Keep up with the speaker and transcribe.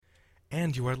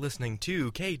And you are listening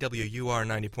to KWUR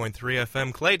 90.3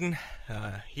 FM Clayton,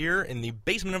 here in the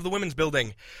basement of the Women's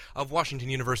Building of Washington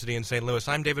University in St. Louis.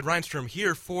 I'm David Reinstrom,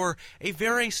 here for a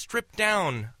very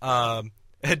stripped-down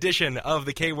edition of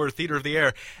the K-Word Theater of the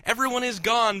Air. Everyone is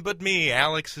gone but me.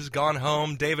 Alex has gone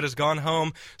home, David has gone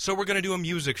home, so we're going to do a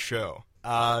music show.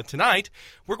 Tonight,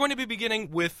 we're going to be beginning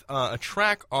with a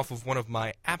track off of one of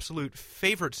my absolute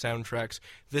favorite soundtracks.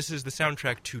 This is the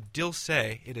soundtrack to Dil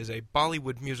Se. It is a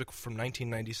Bollywood musical from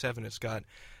 1997. It's got,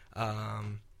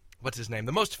 what's his name?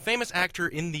 The most famous actor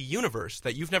in the universe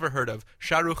that you've never heard of,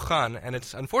 Shah Rukh Khan, and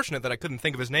it's unfortunate that I couldn't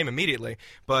think of his name immediately,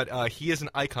 but he is an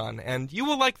icon, and you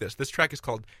will like this. This track is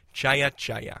called Chaya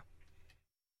Chaya.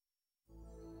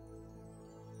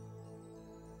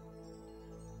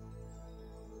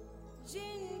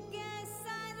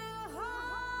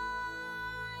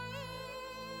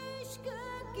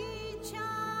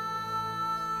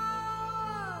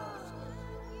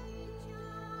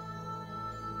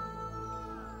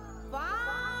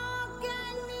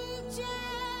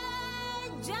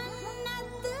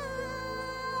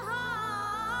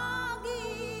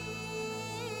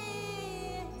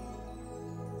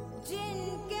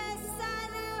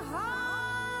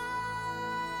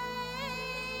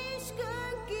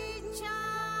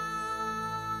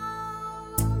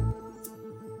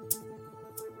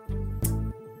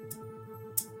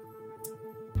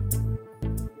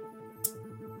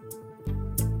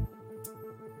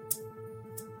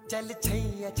 चल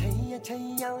छैया छैया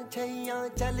छैया छैया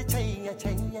चल छैया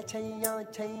छैया छैया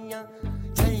छैया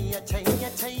छैया छैया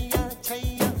छैया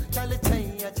छैया चल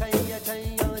छैया छैया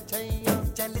छैया छैया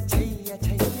चल छैया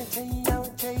छैया छैया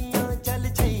छैया चल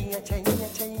छैया छैया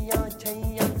छैया छैया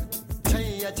छैया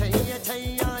छैया छैया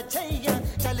छैया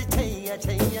चल छैया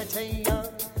छैया छैया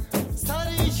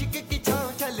सारे इश्क की छाँव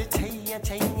चल छैया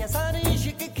छैया सारे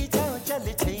इश्क की छाँव चल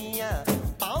छैया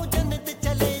पाँव जन्नत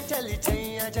चले चल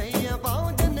छैया छैया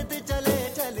पाँव जन्नत चले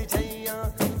चल छैया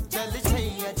चल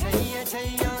छैया छैया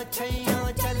छैया छैया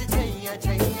चल छैया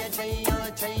छैया छैया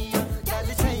छैया चल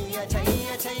छैया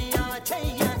छैया छैया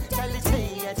छैया चल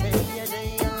Chaiyya Chaiyya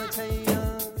Chaiyya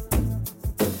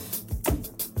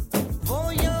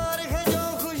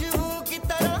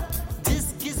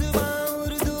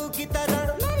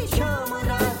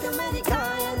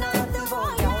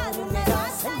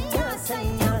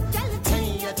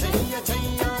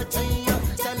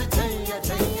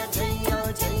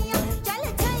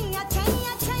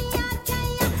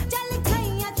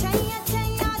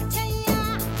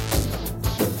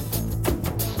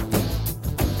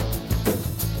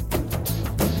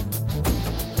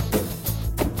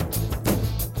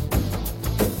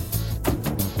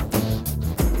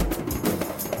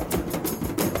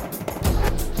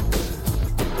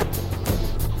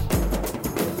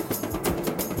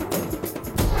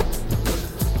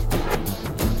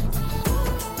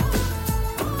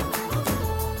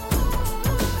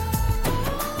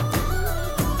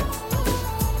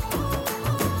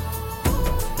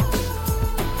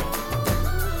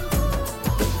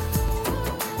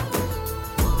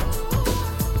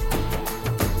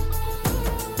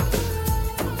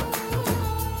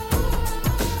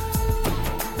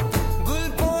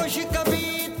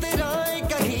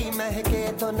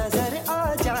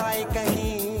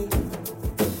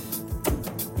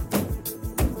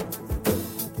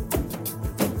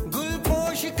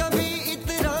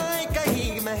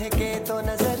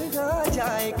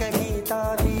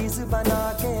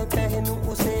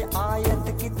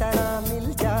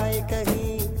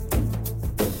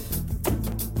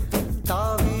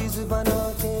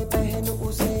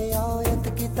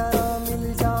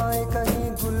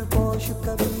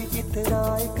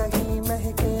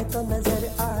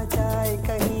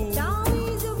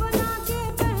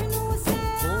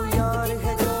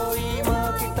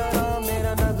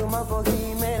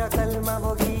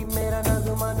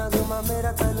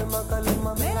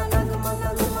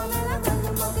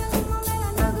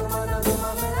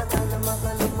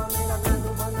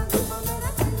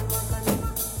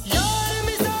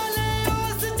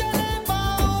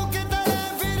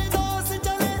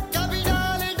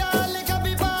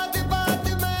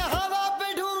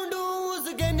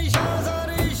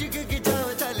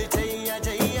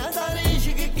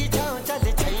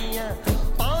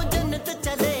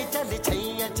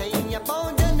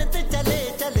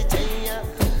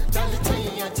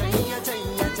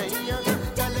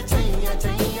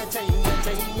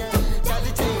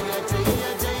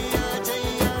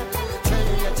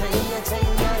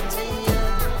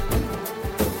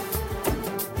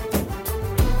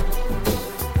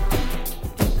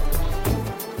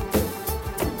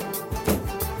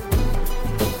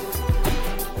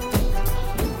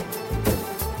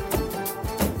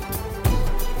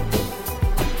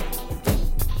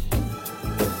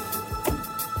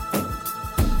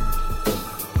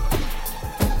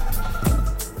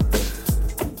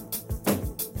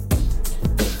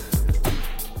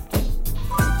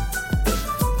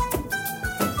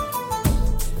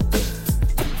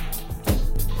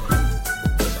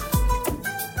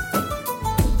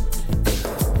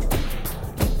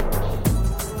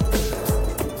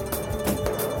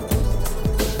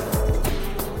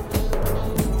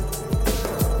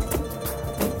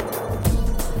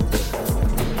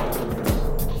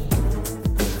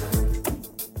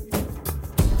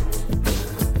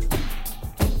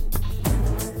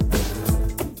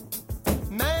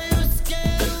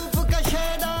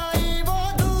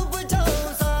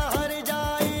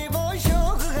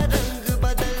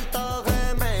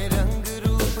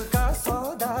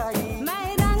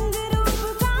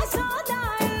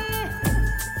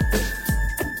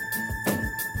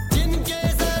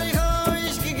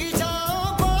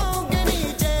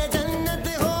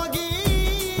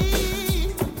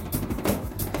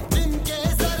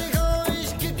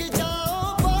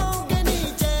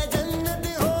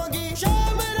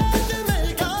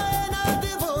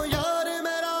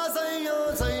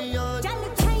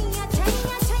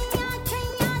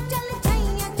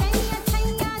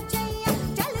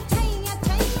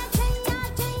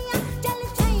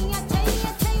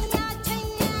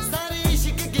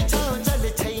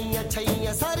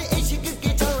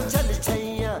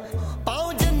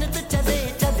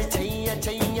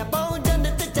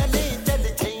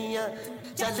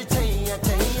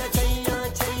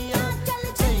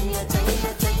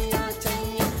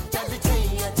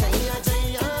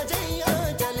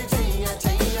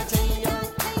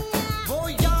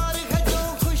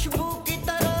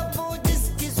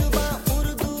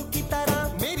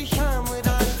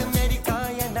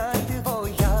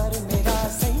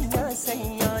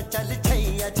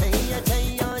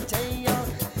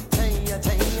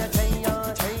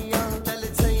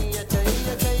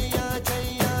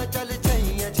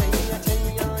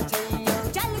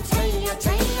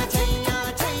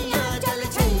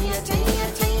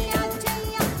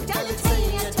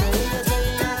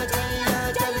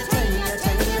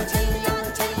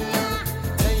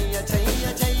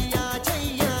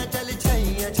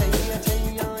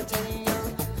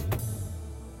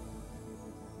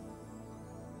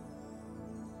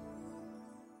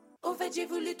Au fait, j'ai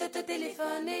voulu te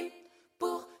téléphoner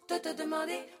pour te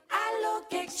demander allô,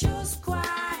 quelque chose quoi,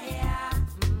 yeah.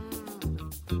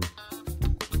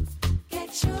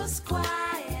 Quelque chose quoi,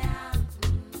 yeah.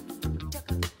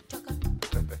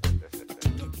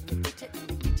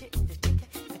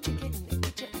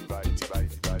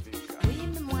 Oui,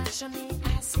 mais moi j'en ai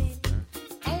assez.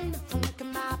 Elles ne font que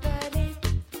m'appeler.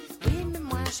 Oui, mais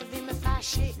moi je vais me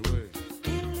fâcher.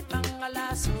 Billy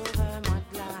Bangala, sauve-moi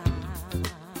de là.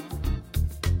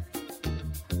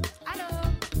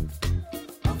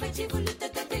 J'ai voulu te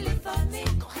téléphoner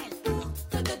pour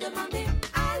te demander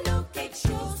allô, quelque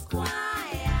chose quoi,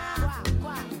 yeah.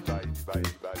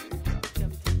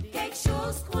 Quelque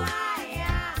chose quoi,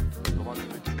 yeah. Comment tu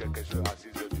me dis quelque chose à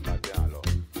 6h du matin alors?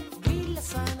 Oui, la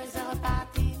sonneuse est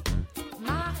repartie,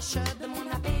 m'arrache de mon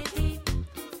appétit.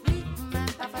 Oui,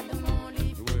 même pas de mon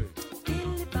lit.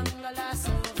 Billy Bangala,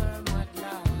 sauve-moi de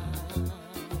là.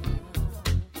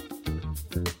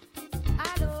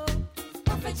 Allô,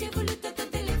 en fait j'ai voulu te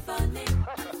téléphoner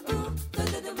pour te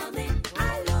demander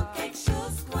allô, quelque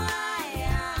chose quoi,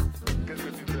 yeah. Qu'est-ce que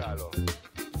tu fais alors?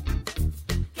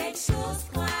 Quelque chose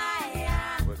quoi,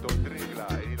 yeah. Ouais, ton drink là,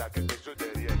 il a quelque chose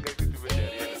derrière. Qu'est-ce que tu veux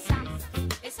derrière?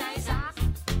 Et ça,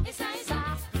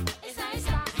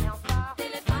 et encore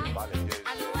téléphone. Vale, yes.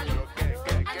 Allô, allô, allô,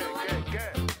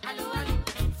 allô, allô.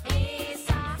 Et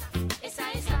ça,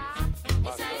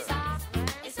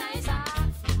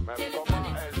 Mais téléphone.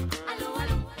 comment est-ce que... Allô,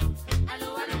 allô,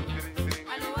 allô.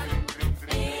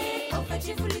 Et en fait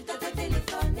j'ai voulu te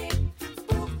téléphoner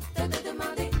pour te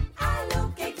demander allô,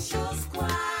 quelque chose quoi,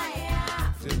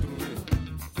 yeah. J'ai trouvé.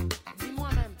 Dis-moi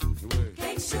même. Oui.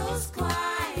 Quelque chose quoi,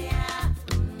 yeah.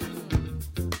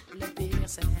 Le pire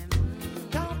c'est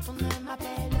quand on ne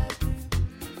m'appelle plus.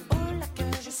 Oh là que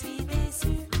je suis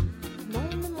déçue. Non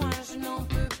mais moi je n'en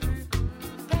peux plus.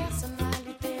 Personne n'a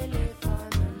du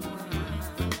téléphone moi.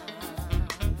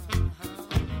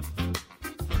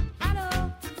 Allô?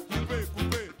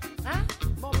 Coupé. Hein?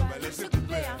 Bon bah laissez laissez couper,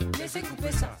 couper, hein. hein. Laissez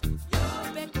couper ça.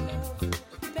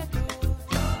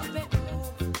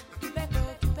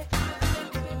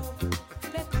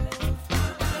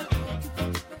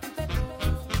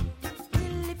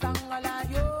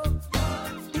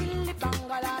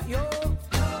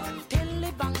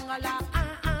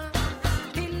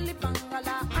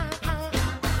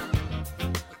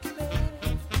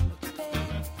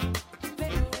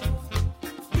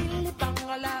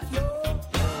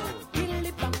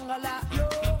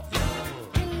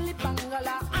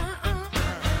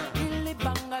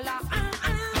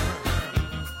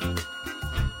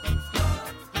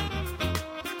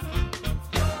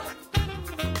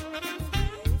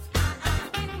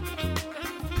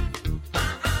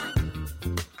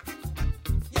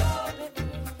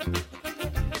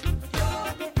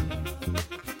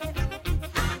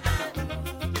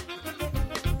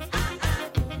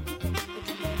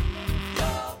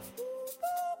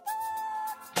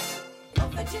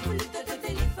 J'ai voulu te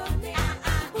téléphoner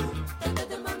pour te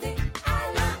demander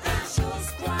allô, quelque chose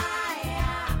quoi,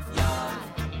 yeah.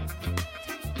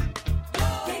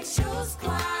 Quelque chose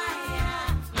quoi, yeah.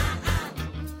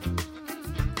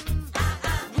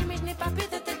 Oui, mais je n'ai pas pu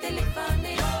te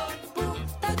téléphoner pour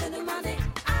te demander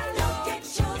allô, quelque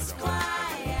chose quoi,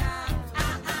 yeah.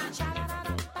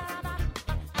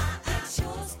 Quelque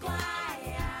chose quoi,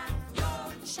 yeah.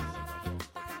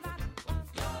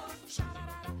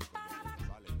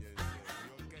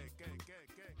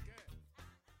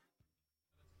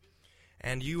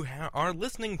 And you are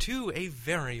listening to a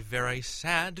very, very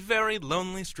sad, very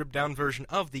lonely, stripped-down version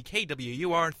of the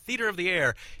KWUR Theater of the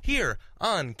Air here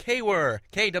on KWUR,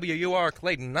 KWUR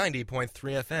Clayton 90.3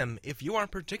 FM. If you are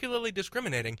particularly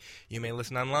discriminating, you may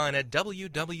listen online at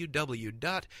www.kwur.com.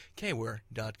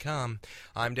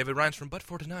 I'm David Reinstrom, but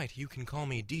for tonight, you can call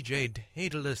me DJ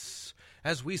Daedalus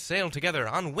as we sail together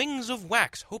on wings of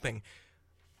wax, hoping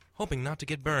not to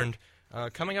get burned.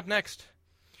 Coming up next,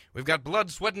 we've got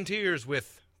Blood, Sweat, and Tears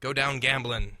with Go Down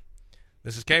Gamblin'.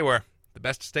 This is KWUR, the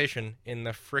best station in the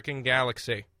frickin'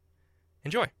 galaxy.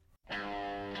 Enjoy.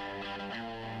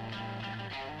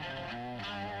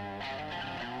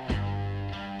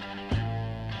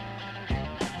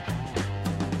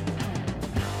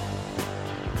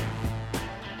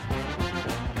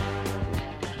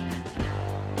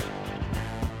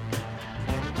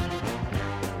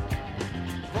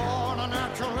 Born a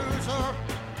natural loser,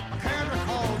 I can't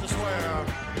recall to swear.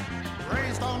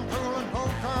 Raised on pool and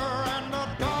poker and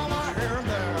a dollar here and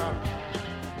there.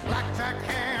 Blackjack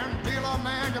hand, dealer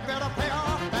man, you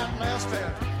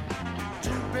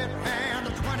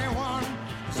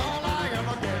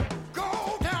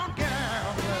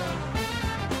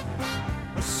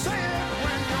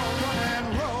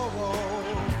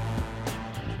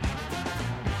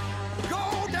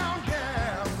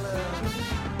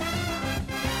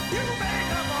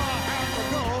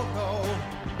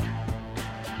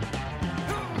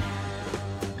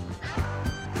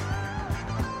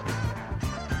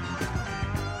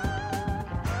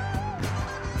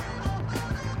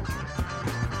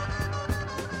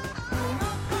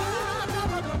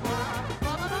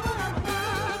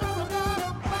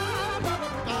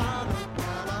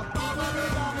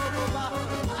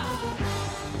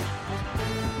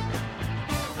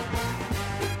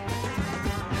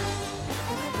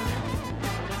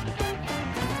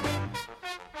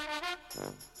Down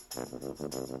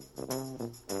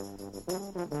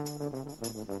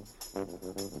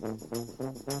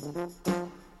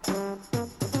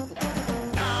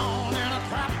in a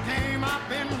trap game, I've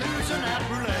been losing at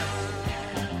roulette.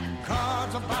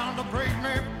 Cards are bound to break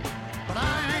me, but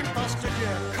I ain't busted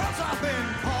yet. 'Cause I've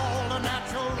been called a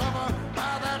natural lover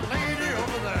by that lady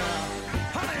over there.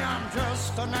 Honey, I'm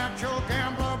just a natural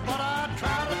gambler, but I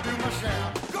try to do my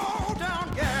share. Go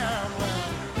down gambling.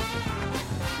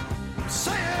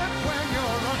 Say it when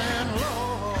you're running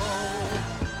low.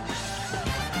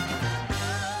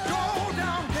 Go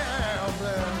down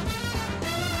gambling.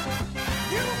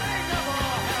 You may never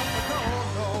have to go,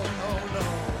 no, no, no.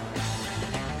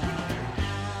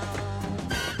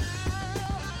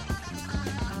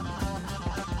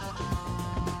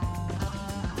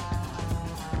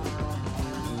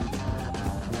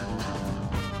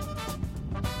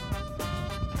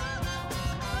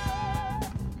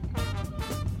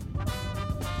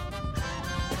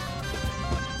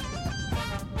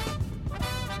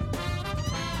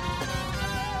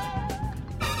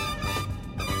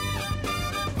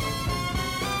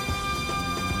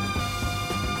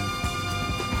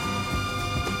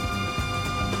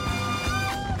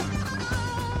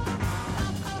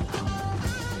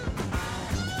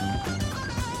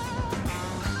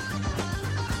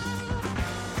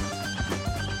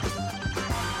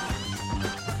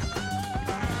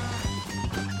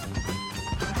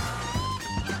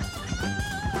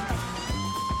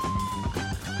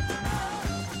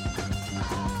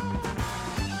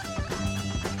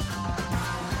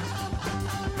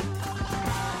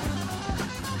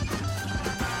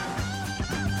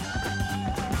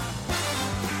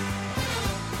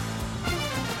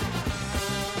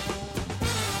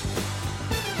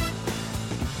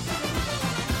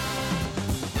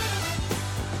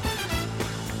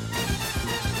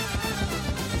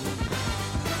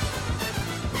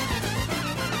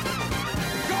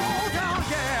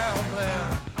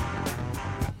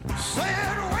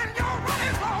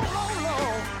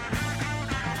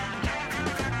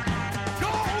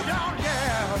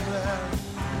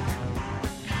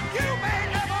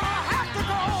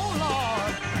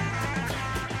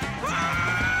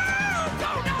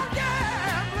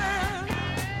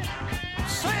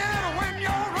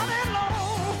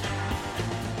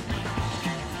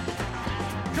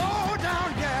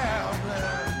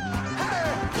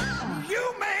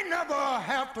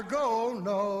 have to go,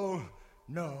 no,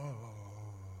 no.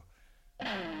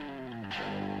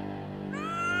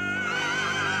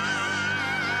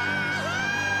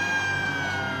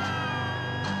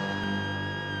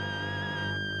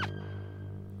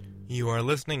 You are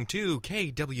listening to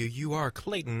KWUR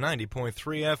Clayton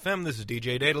 90.3 FM. This is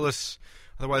DJ Daedalus,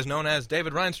 otherwise known as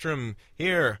David Reinstrom,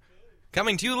 here,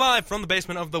 coming to you live from the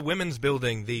basement of the Women's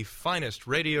Building, the finest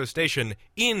radio station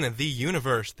in the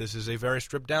universe. This is a very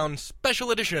stripped-down special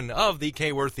edition of the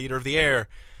KWUR Theater of the Air.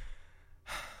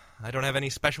 I don't have any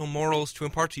special morals to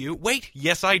impart to you. Wait,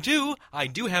 yes I do! I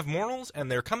do have morals, and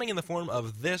they're coming in the form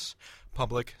of this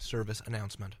public service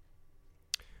announcement.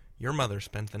 Your mother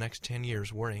spent the next 10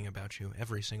 years worrying about you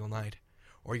every single night.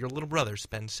 Or your little brother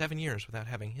spends 7 years without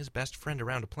having his best friend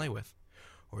around to play with.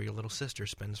 Or your little sister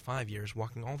spends 5 years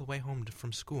walking all the way home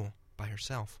from school by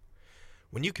herself.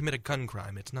 When you commit a gun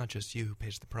crime, it's not just you who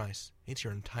pays the price. It's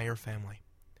your entire family.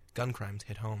 Gun crimes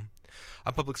hit home.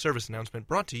 A public service announcement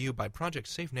brought to you by Project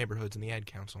Safe Neighborhoods and the Ad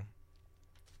Council.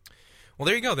 Well,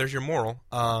 there you go. There's your moral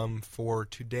for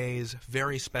today's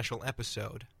very special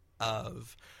episode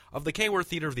of the KWUR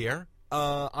Theater of the Air.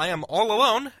 I am all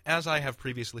alone, as I have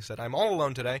previously said. I'm all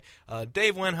alone today.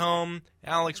 Dave went home.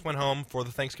 Alex went home for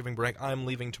the Thanksgiving break. I'm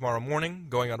leaving tomorrow morning,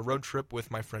 going on a road trip with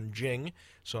my friend Jing,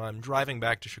 so I'm driving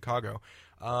back to Chicago.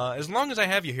 As long as I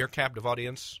have you here, captive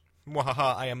audience,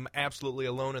 wahaha, I am absolutely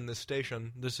alone in this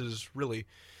station. This is really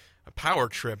a power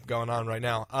trip going on right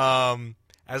now.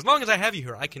 As long as I have you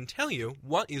here, I can tell you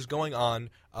what is going on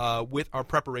with our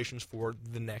preparations for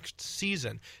the next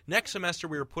season. Next semester,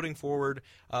 we are putting forward,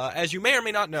 as you may or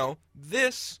may not know,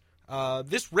 this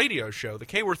radio show, the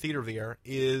KWUR Theater of the Air,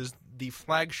 is the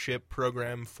flagship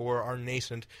program for our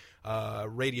nascent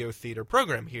radio theater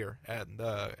program here at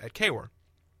KWUR,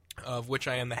 of which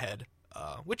I am the head,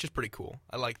 which is pretty cool.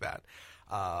 I like that.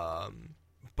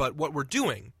 But what we're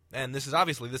doing, and this is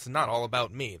not all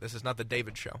about me. This is not the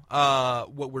David Show.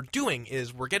 What we're doing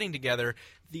is we're getting together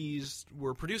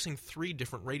we're producing 3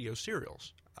 different radio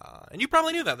serials. And you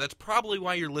probably knew that. That's probably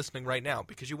why you're listening right now,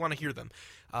 because you want to hear them.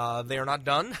 They are not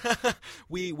done.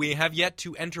 We have yet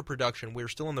to enter production. We're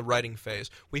still in the writing phase.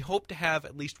 We hope to have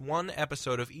at least one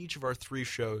episode of each of our 3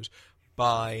 shows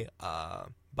by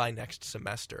next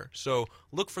semester. So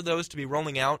look for those to be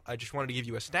rolling out. I just wanted to give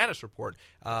you a status report.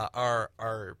 Our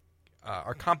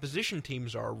composition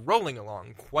teams are rolling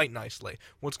along quite nicely.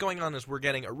 What's going on is we're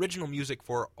getting original music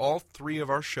for all 3 of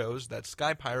our shows. That's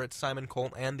Sky Pirates, Simon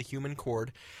Colt, and The Human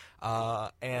Chord.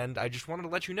 And I just wanted to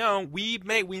let you know we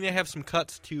may have some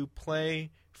cuts to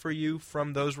play for you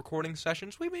from those recording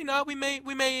sessions. We may not. We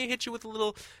may hit you with a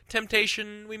little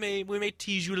temptation. We may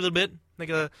tease you a little bit, like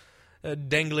a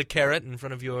dangle a carrot in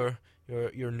front of your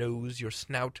nose, your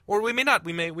snout, or we may not.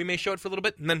 We may show it for a little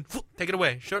bit and then take it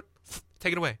away. Show it,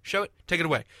 take it away. Show it, take it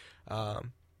away.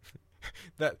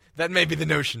 That may be the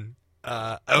notion.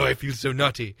 I feel so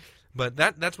naughty, but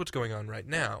that's what's going on right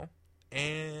now.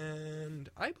 And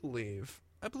I believe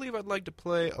I'd like to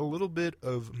play a little bit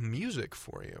of music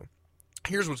for you.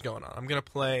 Here's what's going on. I'm going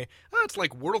to play, it's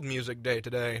like World Music Day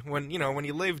today. When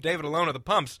you leave David alone at the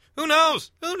pumps, who knows?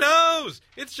 Who knows?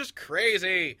 It's just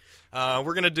crazy.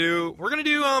 We're going to do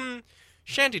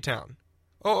Shantytown,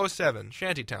 007,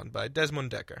 Shantytown by Desmond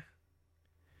Dekker.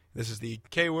 This is the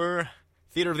KWUR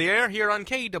Theater of the Air here on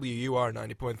KWUR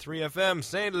 90.3 FM,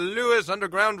 St. Louis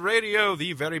Underground Radio,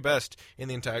 the very best in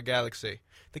the entire galaxy.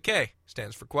 The K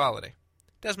stands for quality.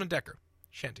 Desmond Dekker,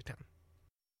 Shantytown.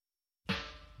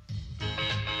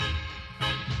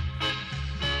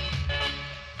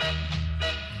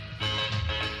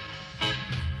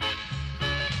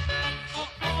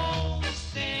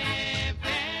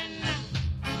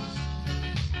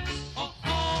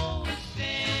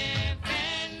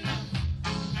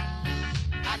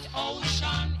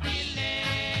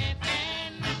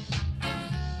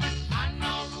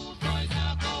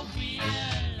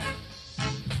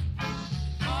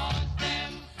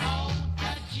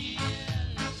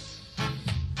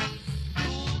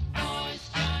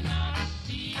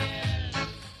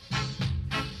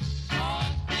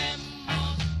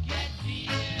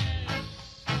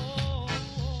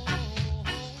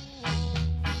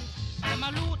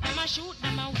 Shoot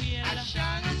them a wheel.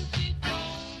 Ashanti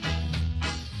town.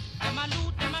 Them a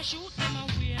loot, them a shoot, them a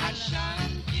wheel.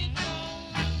 Ashanti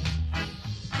town.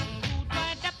 Rude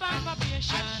by the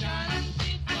probation.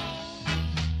 Ashanti town.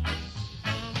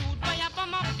 Rude by a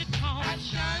bomb up the town.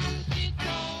 Ashanti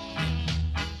town.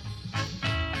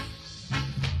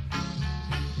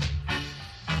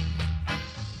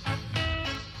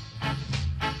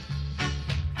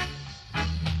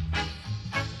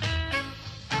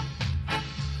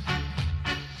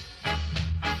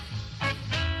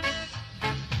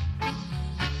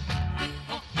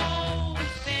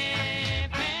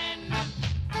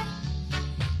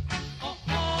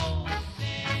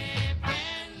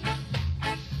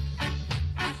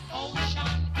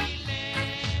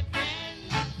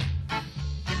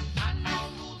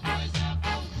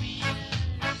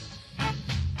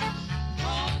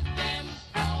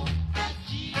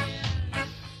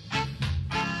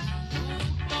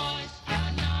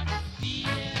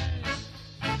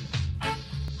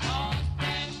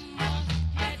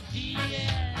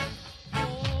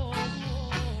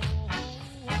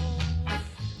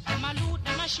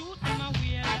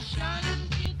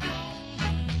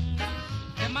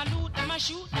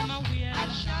 Shoot them a wheel.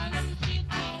 Ashanti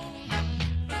town.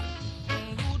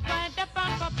 Rude by the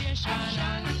probation.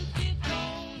 Ashanti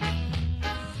town.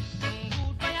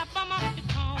 Rude by a bomb up the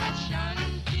town.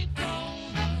 Ashanti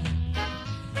town.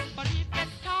 But if get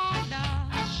taller.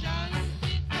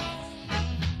 Ashanti town.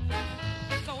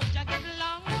 Soldier get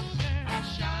longer.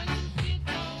 Ashanti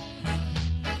town.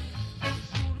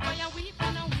 Rude by a whip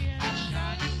and a wheel.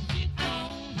 Ashanti town.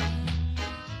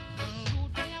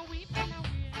 Rude by a whip and a wheel.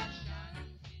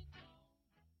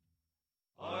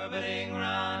 Orbiting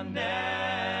Rondell.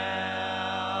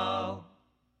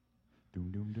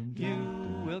 You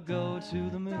will go to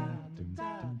the moon.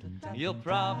 You'll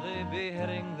probably be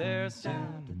heading there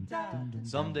soon.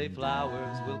 Someday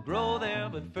flowers will grow there,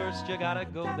 but first you gotta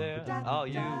go there. Oh,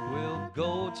 you will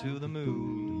go to the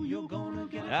moon. You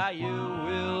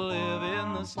will live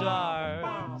in the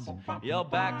stars. Your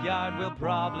backyard will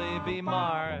probably be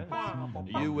Mars.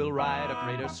 You will ride a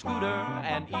freighter scooter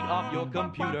and eat off your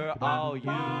computer. Oh,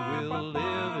 you will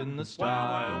live in the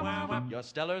stars. Your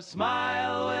stellar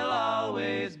smile will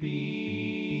always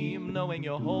beam, knowing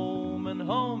you're home and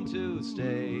home to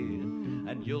stay.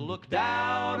 And you'll look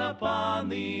down upon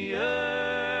the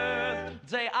earth and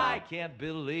say, I can't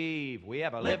believe we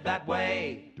ever lived that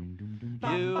way.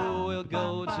 You will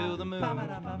go to the moon.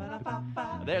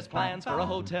 There's plans for a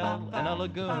hotel and a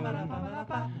lagoon.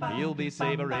 You'll be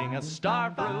savoring a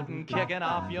star fruit and kicking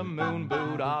off your moon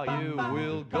boot. Oh, you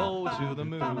will go to the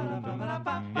moon.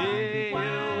 Yeah, you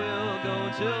will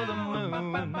go to the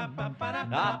moon.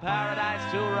 A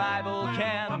paradise to rival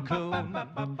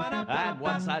Cancun. And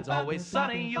one side's always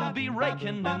sunny. You'll be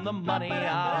raking in the money.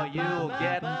 Oh, you'll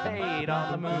get paid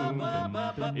on the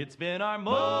moon. It's been our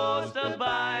most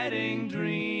abiding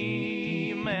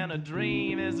dream, and a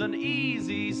dream is an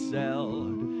easy sell.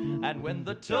 And when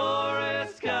the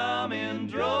tourists come in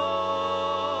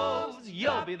droves,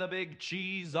 you'll be the big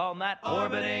cheese on that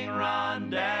orbiting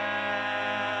rondelle.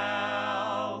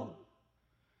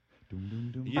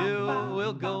 You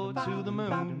will go to the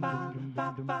moon.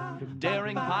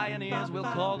 Daring pioneers will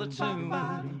call the tune.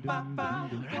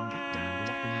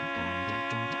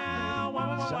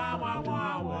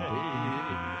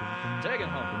 Take it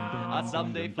home.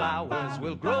 Someday flowers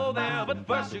will grow there, but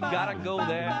first you gotta go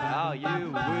there. Now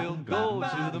you will go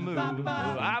to the moon.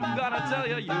 I'm gonna tell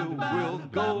you, you will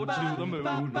go to the moon.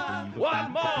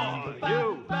 One more,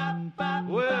 you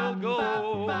will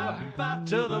go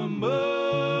to the moon.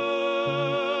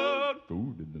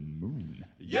 Go to the moon.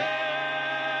 Yeah!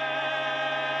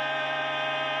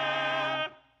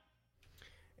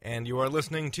 And you are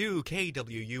listening to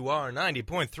KWUR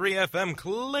 90.3 FM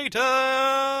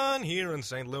Clayton here in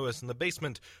St. Louis in the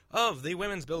basement of the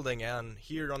Women's Building and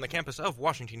here on the campus of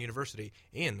Washington University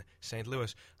in St.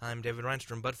 Louis. I'm David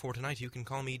Reinstrom, but for tonight you can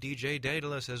call me DJ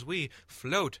Daedalus as we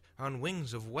float on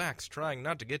wings of wax, trying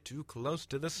not to get too close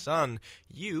to the sun.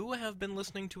 You have been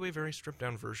listening to a very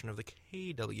stripped-down version of the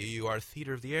KWUR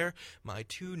Theater of the Air. My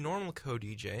two normal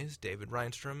co-DJs, David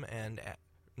Reinstrom and...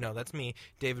 No, that's me,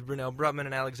 David Brunel Brutman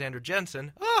and Alexander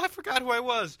Jensen. Oh, I forgot who I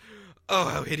was. Oh,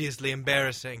 how hideously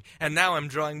embarrassing. And now I'm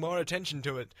drawing more attention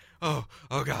to it. Oh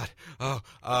God.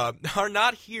 Are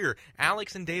not here.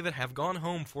 Alex and David have gone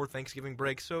home for Thanksgiving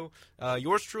break, so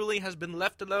yours truly has been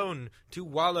left alone to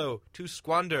wallow, to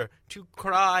squander, to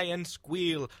cry and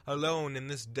squeal alone in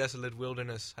this desolate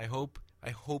wilderness. I hope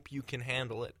you can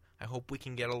handle it. I hope we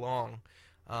can get along.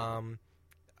 I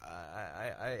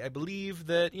believe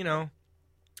that, you know,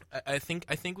 I think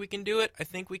we can do it. I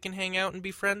think we can hang out and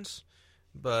be friends.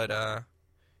 But,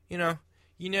 you know,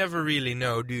 you never really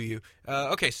know, do you?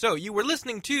 Okay, so you were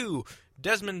listening to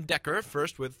Desmond Decker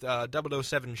first with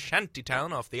 007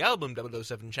 Shantytown off the album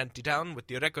 007 Shantytown with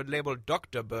the record label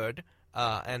Dr. Bird.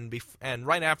 And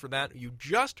right after that, you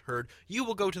just heard You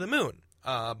Will Go to the Moon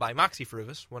by Moxie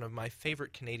Früvous, one of my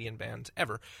favorite Canadian bands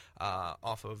ever,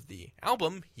 off of the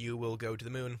album You Will Go to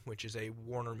the Moon, which is a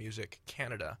Warner Music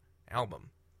Canada album.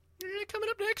 Coming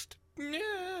up next,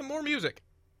 more music.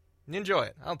 Enjoy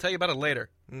it. I'll tell you about it later.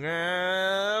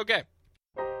 Okay.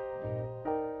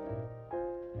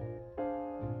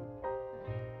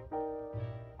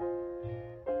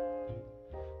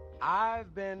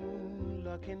 I've been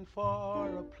looking for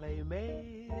a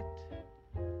playmate,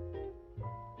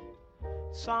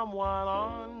 someone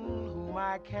on whom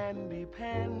I can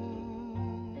depend.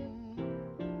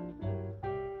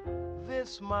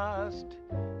 This must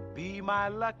be my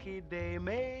lucky day,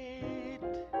 mate,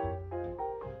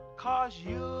 'cause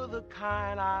you're the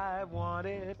kind I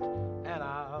wanted, and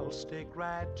I'll stick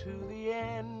right to the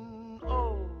end.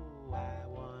 Oh, I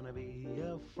wanna be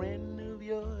a friend of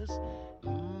yours,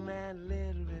 and a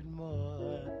little bit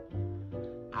more.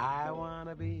 I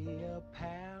wanna be a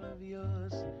pal of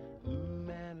yours, and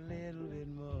a little bit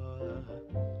more.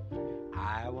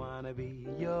 I wanna be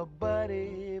your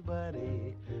buddy,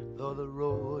 buddy, though the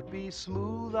road be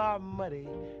smooth or muddy.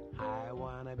 I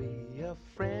wanna be a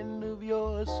friend of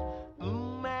yours,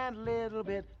 and a little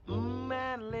bit, and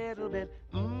a little bit,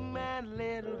 and a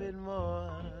little bit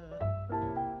more.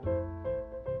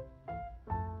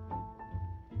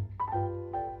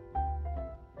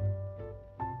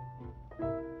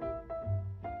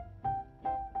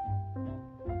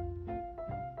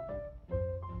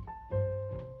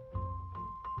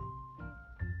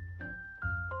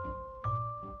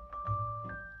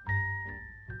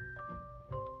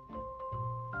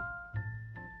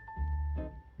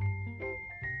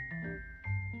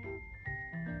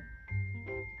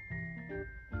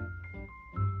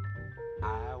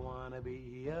 I wanna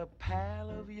be a pal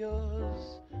of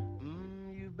yours,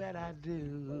 you bet I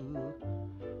do.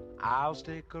 I'll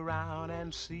stick around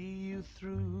and see you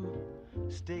through,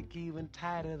 stick even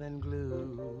tighter than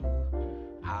glue.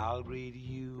 I'll greet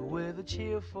you with a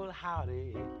cheerful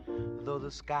howdy, though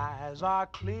the skies are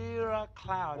clear or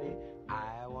cloudy.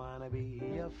 I wanna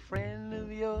be a friend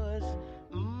of yours,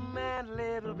 and a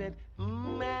little bit,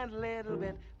 and a little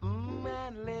bit, and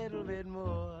a little bit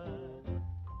more.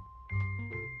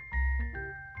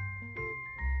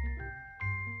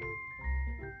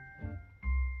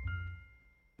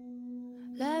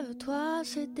 toi,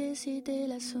 c'est décidé,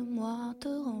 laisse-moi te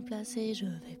remplacer, je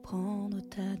vais prendre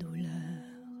ta douleur.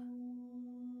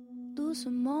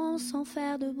 Doucement, sans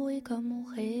faire de bruit, comme on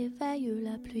réveille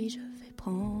la pluie, je vais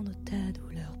prendre ta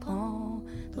douleur,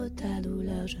 prendre ta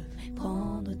douleur, je vais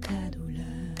prendre ta douleur.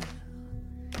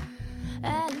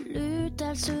 Elle lutte,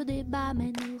 elle se débat,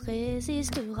 mais ne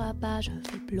résistera pas, je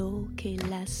vais bloquer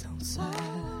l'ascenseur.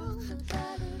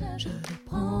 Je vais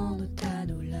prendre ta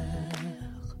douleur,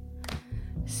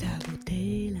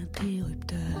 saboter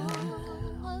l'interrupteur.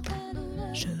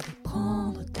 Je vais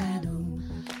prendre ta douleur.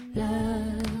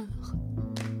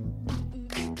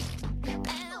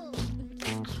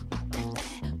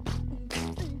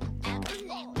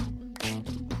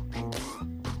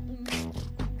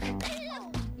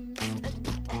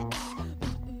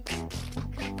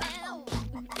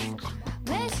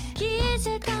 Mais ce qui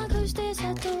s'est incrusté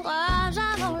cet orage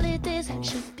avant l'été, cette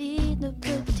chépine de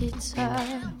petite sœur.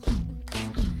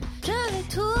 Je vais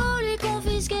tout lui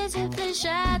confisquer, ses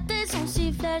fléchettes et son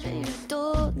sifflet, je vais lui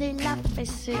donner la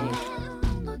fessée.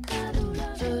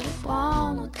 Je vais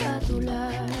prendre ta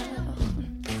douleur,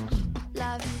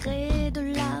 la virer de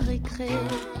la récré.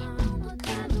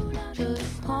 Je vais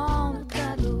prendre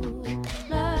ta douleur.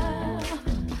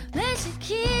 Mais c'est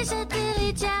qui cette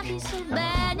héritière qui se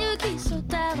baigne, qui se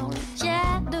terre dans le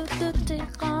tiède de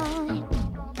terrain?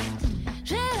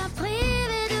 Je vais la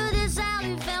priver de dessert,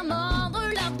 lui faire mordre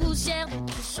la poussière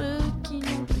de tous ceux qui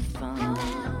n'ont plus faim.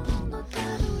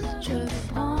 Je vais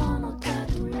prendre ta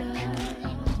douleur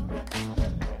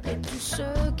et tous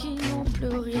ceux qui n'ont plus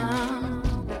rien.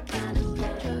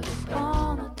 Je vais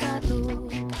prendre ta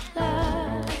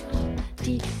douleur.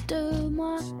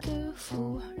 Dites-moi que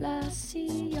fout la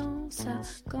science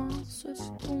quand se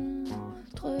pond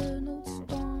entre nos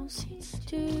pensées.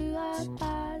 Tu as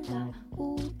mal là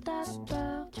où t'as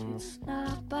peur, tu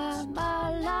n'as pas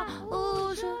mal là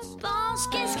où je pense.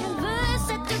 Qu'est-ce qu'elle veut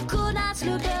cette connasse,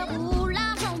 le beurre ou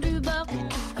l'argent du beurre? Que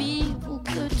tu vives ou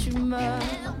que tu meurs,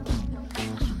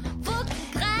 faut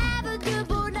qu'il crève de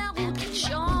bonheur ou qu'il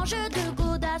change de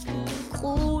godasse, ou qu'il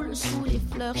croule sous les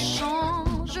fleurs,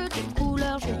 change de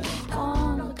couleur. Je vais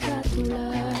prendre ta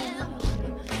douleur,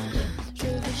 je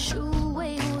vais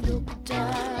jouer au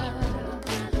docteur.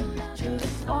 Je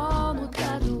vais prendre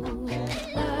ta douleur.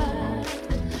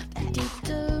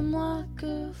 Dites-moi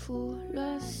que fout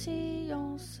la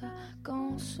science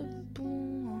quand se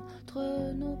pond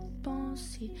entre nos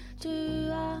pensées. Tu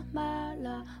as mal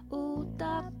là où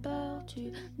t'as peur,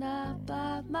 tu n'as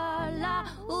pas mal là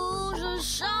où je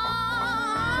chante.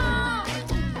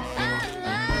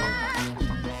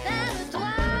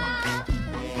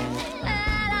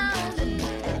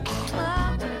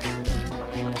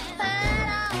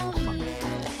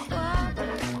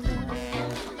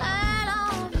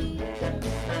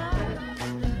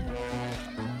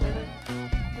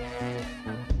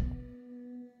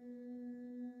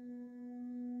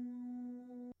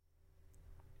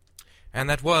 And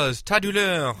that was Ta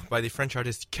Douleur by the French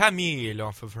artist Camille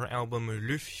off of her album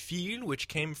Le Fil, which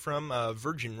came from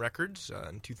Virgin Records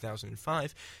in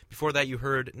 2005. Before that, you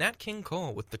heard Nat King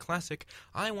Cole with the classic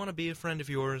I Want to Be a Friend of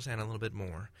Yours and a little bit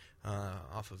more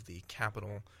off of the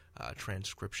Capitol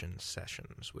Transcription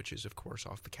Sessions, which is, of course,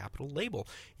 off the Capitol label.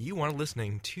 You are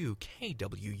listening to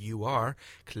KWUR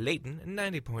Clayton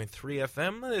 90.3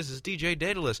 FM. This is DJ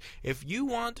Daedalus. If you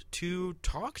want to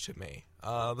talk to me,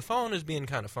 the phone is being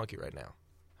kind of funky right now.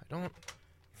 I don't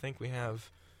think we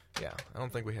have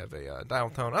a dial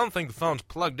tone. I don't think the phone's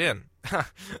plugged in.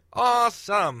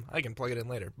 Awesome! I can plug it in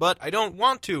later. But I don't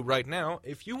want to right now.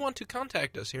 If you want to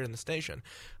contact us here in the station,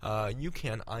 you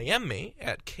can IM me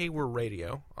at KWUR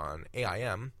Radio on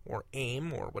AIM or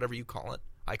AIM or whatever you call it.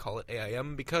 I call it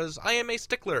AIM because I am a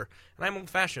stickler and I'm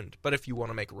old-fashioned. But if you want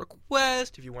to make a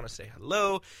request, if you want to say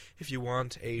hello, if you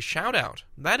want a shout-out,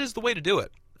 that is the way to do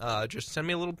it. Just send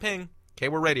me a little ping,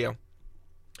 KWUR Radio.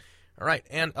 All right,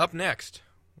 and up next,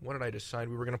 what did I decide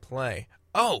we were going to play?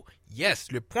 Oh,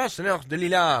 yes, Le Poinçonneur de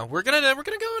Lilas. We're gonna go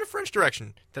in a French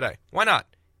direction today. Why not?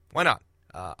 Why not?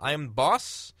 I am the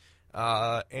boss,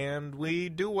 and we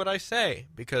do what I say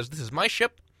because this is my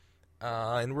ship,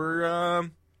 and we're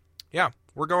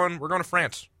going to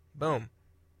France. Boom.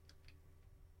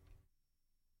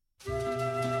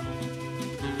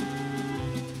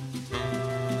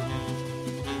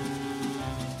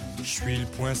 Je suis le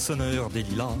poinçonneur des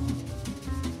lilas,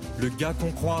 le gars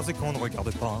qu'on croise et qu'on ne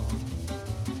regarde pas.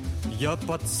 Y a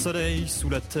pas de soleil sous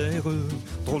la terre,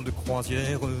 drôle de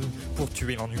croisière. Pour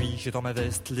tuer l'ennui, j'ai dans ma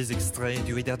veste les extraits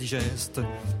du Reader Digest.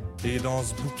 Et dans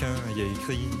ce bouquin, y a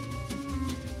écrit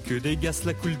que dégasse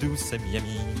la coule douce à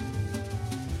Miami.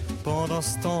 Pendant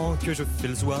ce temps que je fais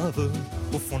le zouave,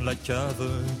 au fond de la cave.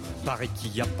 Paraît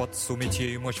qu'il n'y a pas de saut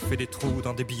métier, moi je fais des trous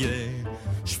dans des billets.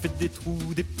 Je fais des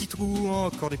trous, des petits trous,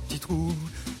 encore des petits trous.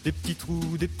 Des petits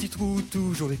trous,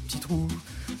 toujours des petits trous.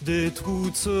 Des trous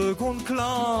de seconde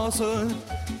classe,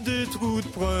 des trous de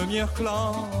première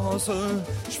classe.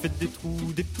 Je fais des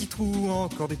trous, des petits trous,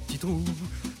 encore des petits trous.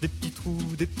 Des petits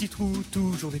trous,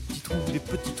 toujours des petits trous. Des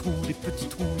petits trous, des petits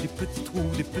trous, des petits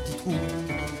trous, des petits trous.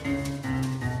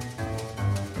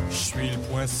 Je suis le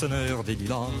poinçonneur des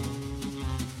lilas,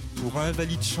 pour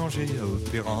invalide changé à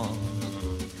opéra.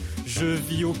 Je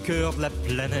vis au cœur de la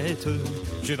planète,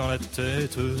 j'ai dans la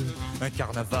tête un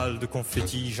carnaval de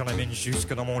confettis, j'en amène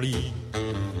jusque dans mon lit.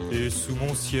 Et sous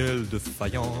mon ciel de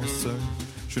faïence,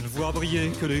 je ne vois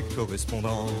briller que les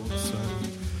correspondances.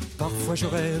 Parfois je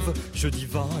rêve, je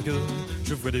divague,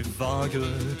 je vois des vagues.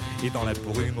 Et dans la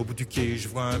brume au bout du quai, je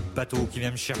vois un bateau qui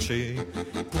vient me chercher.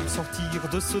 Pour sortir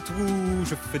de ce trou,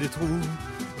 je fais des trous.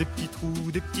 Des petits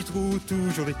trous,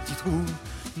 toujours des petits trous.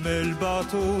 Mais le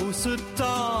bateau se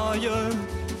taille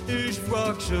et je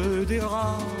vois que je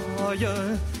déraille.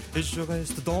 Et je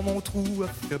reste dans mon trou à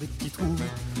faire des petits trous.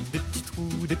 Des petits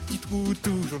trous, des petits trous,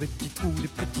 toujours des petits trous. Des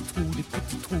petits trous, des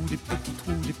petits trous, des petits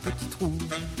trous, des petits trous.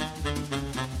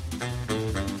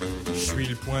 Je suis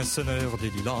le poinçonneur des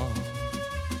lilas,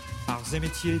 arts et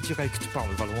métiers directs par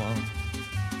le Valois.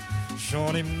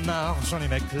 J'en ai marre, j'en ai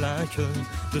ma claque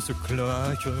de ce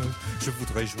cloaque. Je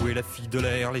voudrais jouer la fille de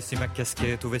l'air, laisser ma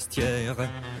casquette au vestiaire.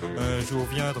 Un jour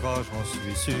viendra, j'en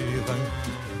suis sûr,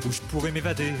 où je pourrai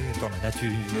m'évader dans la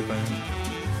nature.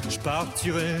 Je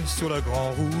partirai sur la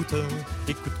grande route,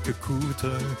 et coûte que coûte.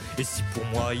 Et si pour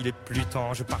moi il est plus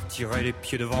temps, je partirai les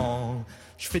pieds devant.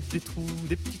 Je fais des trous,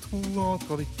 des petits trous,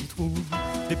 encore des petits trous.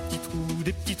 Des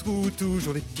petits trous,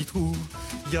 toujours des petits trous.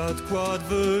 Y a de quoi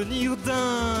devenir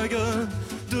dingue,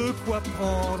 de quoi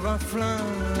prendre un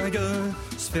flingue.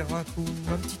 Se faire un trou,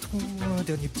 un petit trou, un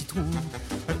dernier petit trou.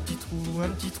 Un petit trou, un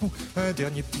petit trou, un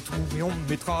dernier petit trou. Et on me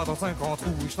mettra dans un grand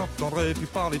trou, et je n'entendrai plus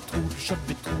parler de trous. Je chope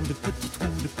des trous, de petits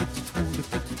trous, de petits trous, de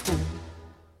petits trous.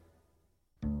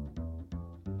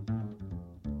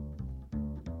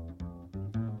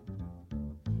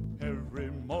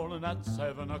 At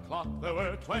 7 o'clock there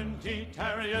were 20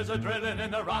 terriers a-drilling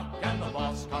in the rock. And the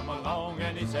boss come along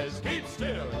and he says, keep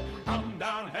still, come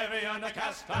down heavy on the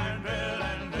cast iron drill.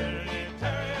 And Billy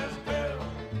Terriers drill,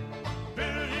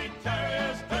 Billy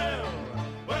Terriers drill.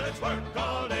 Well, it's work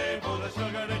all day for the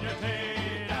sugar in your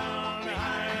tea down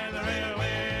behind the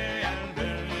railway. And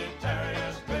Billy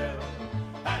Terriers drill,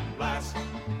 and blast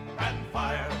and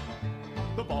fire.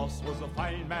 The boss was a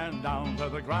fine man down to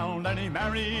the ground, and he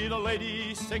married a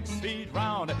lady 6 feet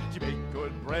round. She baked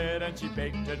good bread and she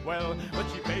baked it well, but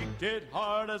she baked it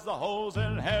hard as the holes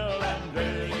in hell. And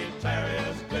Billy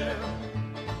Terriers drill,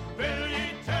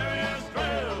 Billy Terriers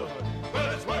drill.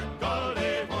 Well, it's work all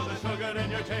day for the sugar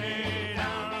in your tea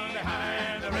down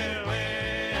behind the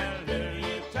railway. And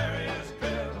Billy Terriers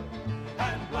drill,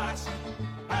 and blast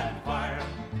and fire.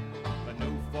 The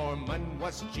new foreman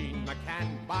was Gene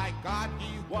McCann. By God,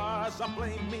 he was a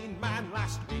blame mean man.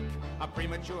 Last week a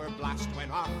premature blast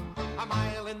went off. A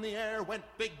mile in the air went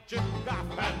Big Jim Goff.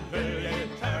 And Billy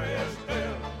Terriers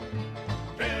drill,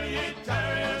 Billy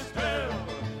Terriers drill.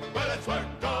 Well, it's work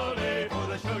all day for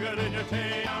the sugar in your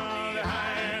tea down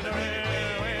behind the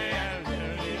railway. And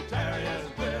Billy Terriers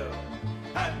drill,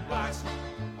 and blast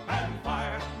and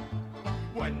fire.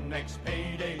 When next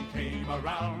payday came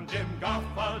around, Jim Goff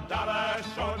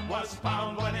 $1 short was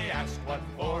found. When he asked what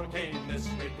for, came this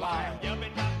reply: you've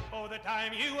been got for the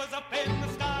time you was up in the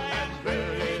sky. And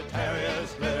Billy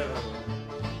Terriers drill,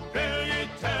 Billy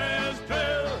Terriers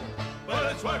drill. Well,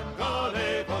 it's work all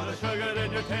day for the sugar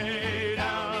in your tea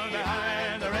down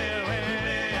behind the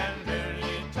railway. And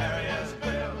Billy Terriers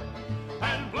drill,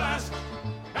 and blast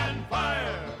and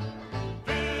fire.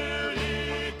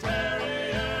 Billy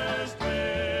Terriers drill.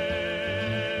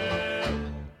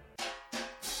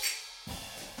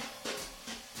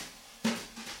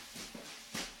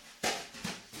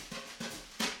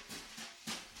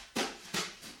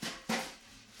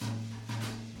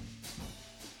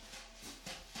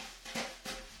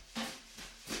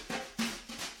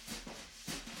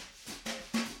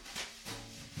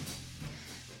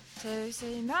 To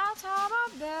see my time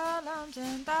of Bellum,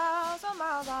 10,000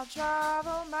 miles I've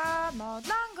traveled. Mad mauled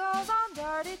goes on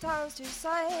dirty toes to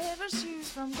save her shoes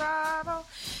from gravel.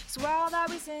 It's well that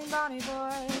we sing Bonnie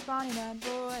boys, Bonnie bad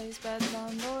boys.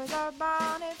 Bedlam boys are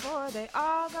bonny, for they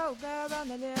all go bare and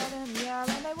they live in the air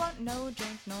and they want no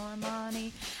drink nor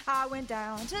money. I went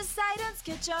down to Satan's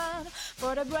kitchen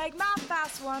for to break my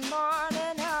fast one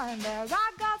morning, and there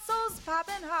I got souls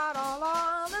popping hot all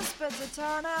on the spits a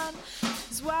turning.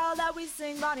 It's well that we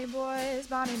sing Bonnie boys,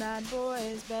 Bonnie mad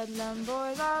boys, Bedlam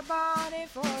boys are Bonnie,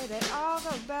 for they all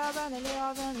go bare and they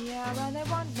live in the air and they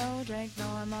want no drink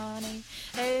nor money.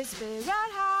 A spirit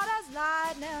hot as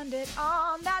lightning did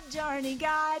on that journey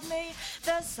guide me.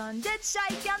 The sun did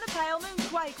shake and the pale moon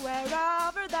quake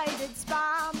wherever they did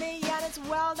spy me. And it's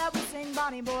well that we sing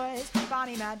Bonnie boys,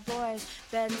 Bonnie mad boys,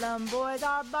 Bedlam boys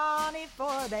are Bonnie,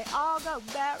 for they all go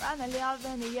bare and they live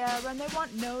in the air and they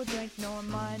want no drink nor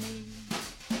money.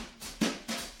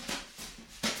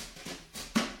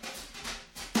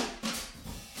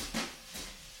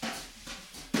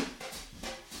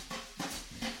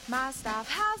 My staff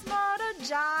has murdered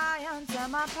giants,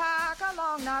 and my pack a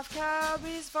long knife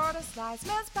carries for to slice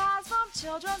mince pies from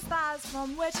children's thighs,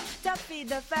 from which to feed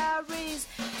the fairies.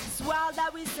 It's well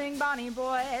that we sing Bonnie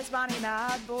boys, Bonnie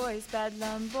mad boys,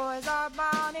 Bedlam boys are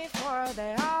Bonnie, for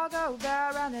they all go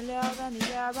bare and they live in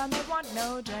the air and they want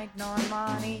no drink nor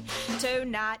money.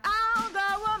 Tonight I'll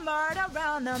go a murder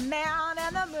round the man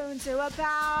and the moon to a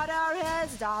powder.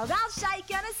 His dog I'll shake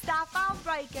and his staff I'll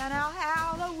break and I'll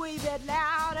howl a wee bit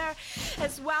louder.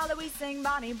 It's well that we sing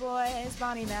Bonnie boys,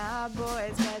 Bonnie mad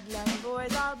boys, Bedlam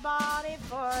boys are Bonnie,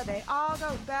 for they all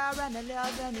go bare and they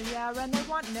live in the air and they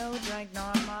want no drink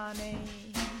nor money.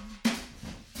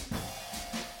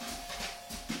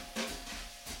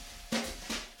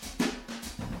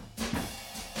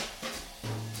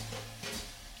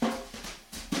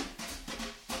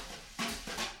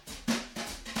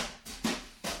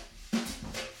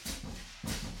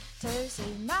 To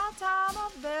see my town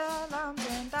of Billum,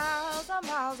 10,000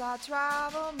 miles I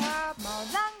travel, map more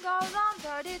than goes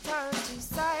on 30 toes to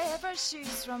save her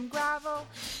shoes from gravel.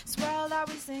 Swell that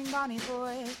we sing Bonnie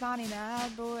boys, Bonnie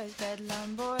mad boys,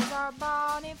 Bedlam boys are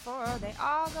Bonnie, for they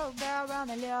all go bare and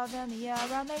they live in the air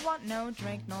and they want no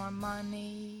drink nor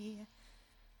money.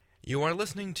 You are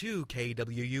listening to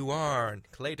KWUR,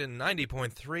 Clayton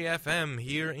 90.3 FM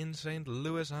here in St.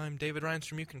 Louis. I'm David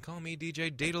Reinstrom. You can call me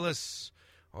DJ Daedalus,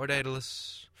 or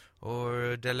Daedalus,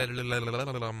 or I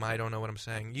don't know what I'm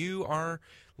saying. You are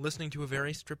listening to a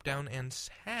very stripped-down and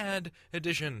sad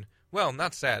edition. Well,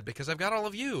 not sad, because I've got all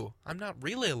of you. I'm not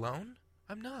really alone.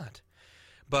 I'm not.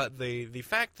 But the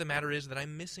fact of the matter is that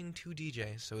I'm missing two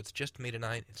DJs, so it's just me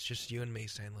tonight. It's just you and me,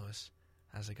 St. Louis.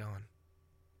 How's it going?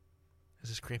 Is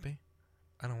this creepy?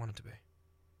 I don't want it to be.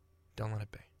 Don't let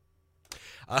it be.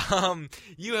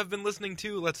 You have been listening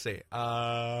to, let's see,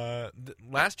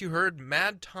 last you heard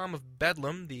Mad Tom of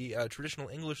Bedlam, the traditional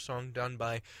English song done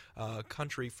by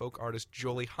country folk artist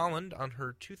Jolie Holland on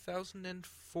her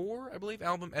 2004, I believe,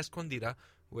 album Escondida,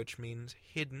 which means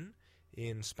hidden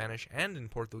in Spanish and in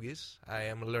Portuguese. I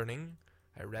am learning.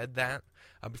 I read that.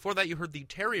 Before that, you heard the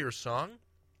Terrier song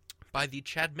by the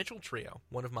Chad Mitchell Trio,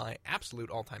 one of my absolute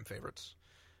all-time favorites.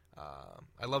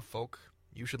 I love folk.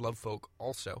 You should love folk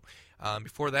also.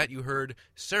 Before that, you heard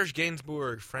Serge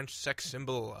Gainsbourg, French sex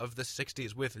symbol of the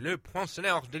 60s, with Le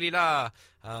Poinçonneur de Lilas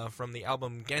from the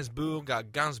album Gainsbourg à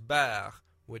Gainsbourg,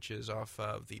 which is off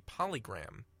of the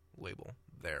Polygram label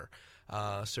there.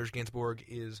 Serge Gainsbourg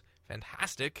is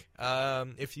fantastic.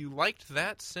 If you liked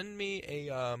that, send me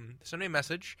a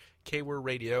message, KWUR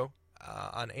Radio,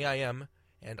 on AIM,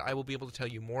 and I will be able to tell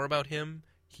you more about him.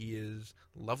 He is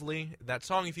lovely. That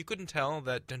song, if you couldn't tell,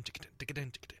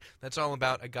 that's all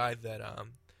about a guy that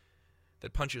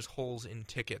punches holes in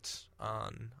tickets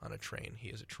on a train. He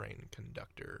is a train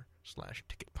conductor /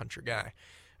 ticket puncher guy.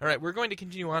 All right, we're going to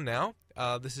continue on now.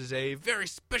 This is a very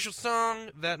special song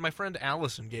that my friend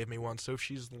Allison gave me once, so if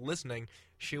she's listening,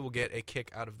 she will get a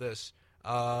kick out of this.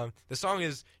 The song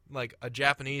is like a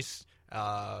Japanese...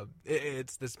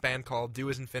 it's this band called Do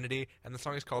Is Infinity, and the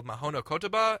song is called Mahono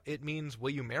Kotoba. It means, will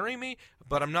you marry me?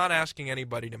 But I'm not asking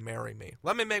anybody to marry me.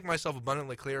 Let me make myself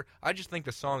abundantly clear. I just think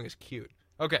the song is cute.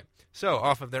 Okay, so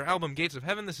off of their album Gates of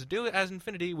Heaven, this is Do It As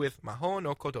Infinity with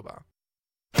Mahono Kotoba.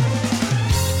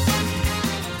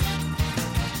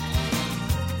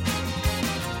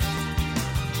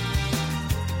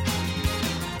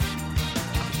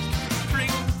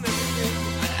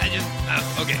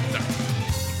 Okay, sorry.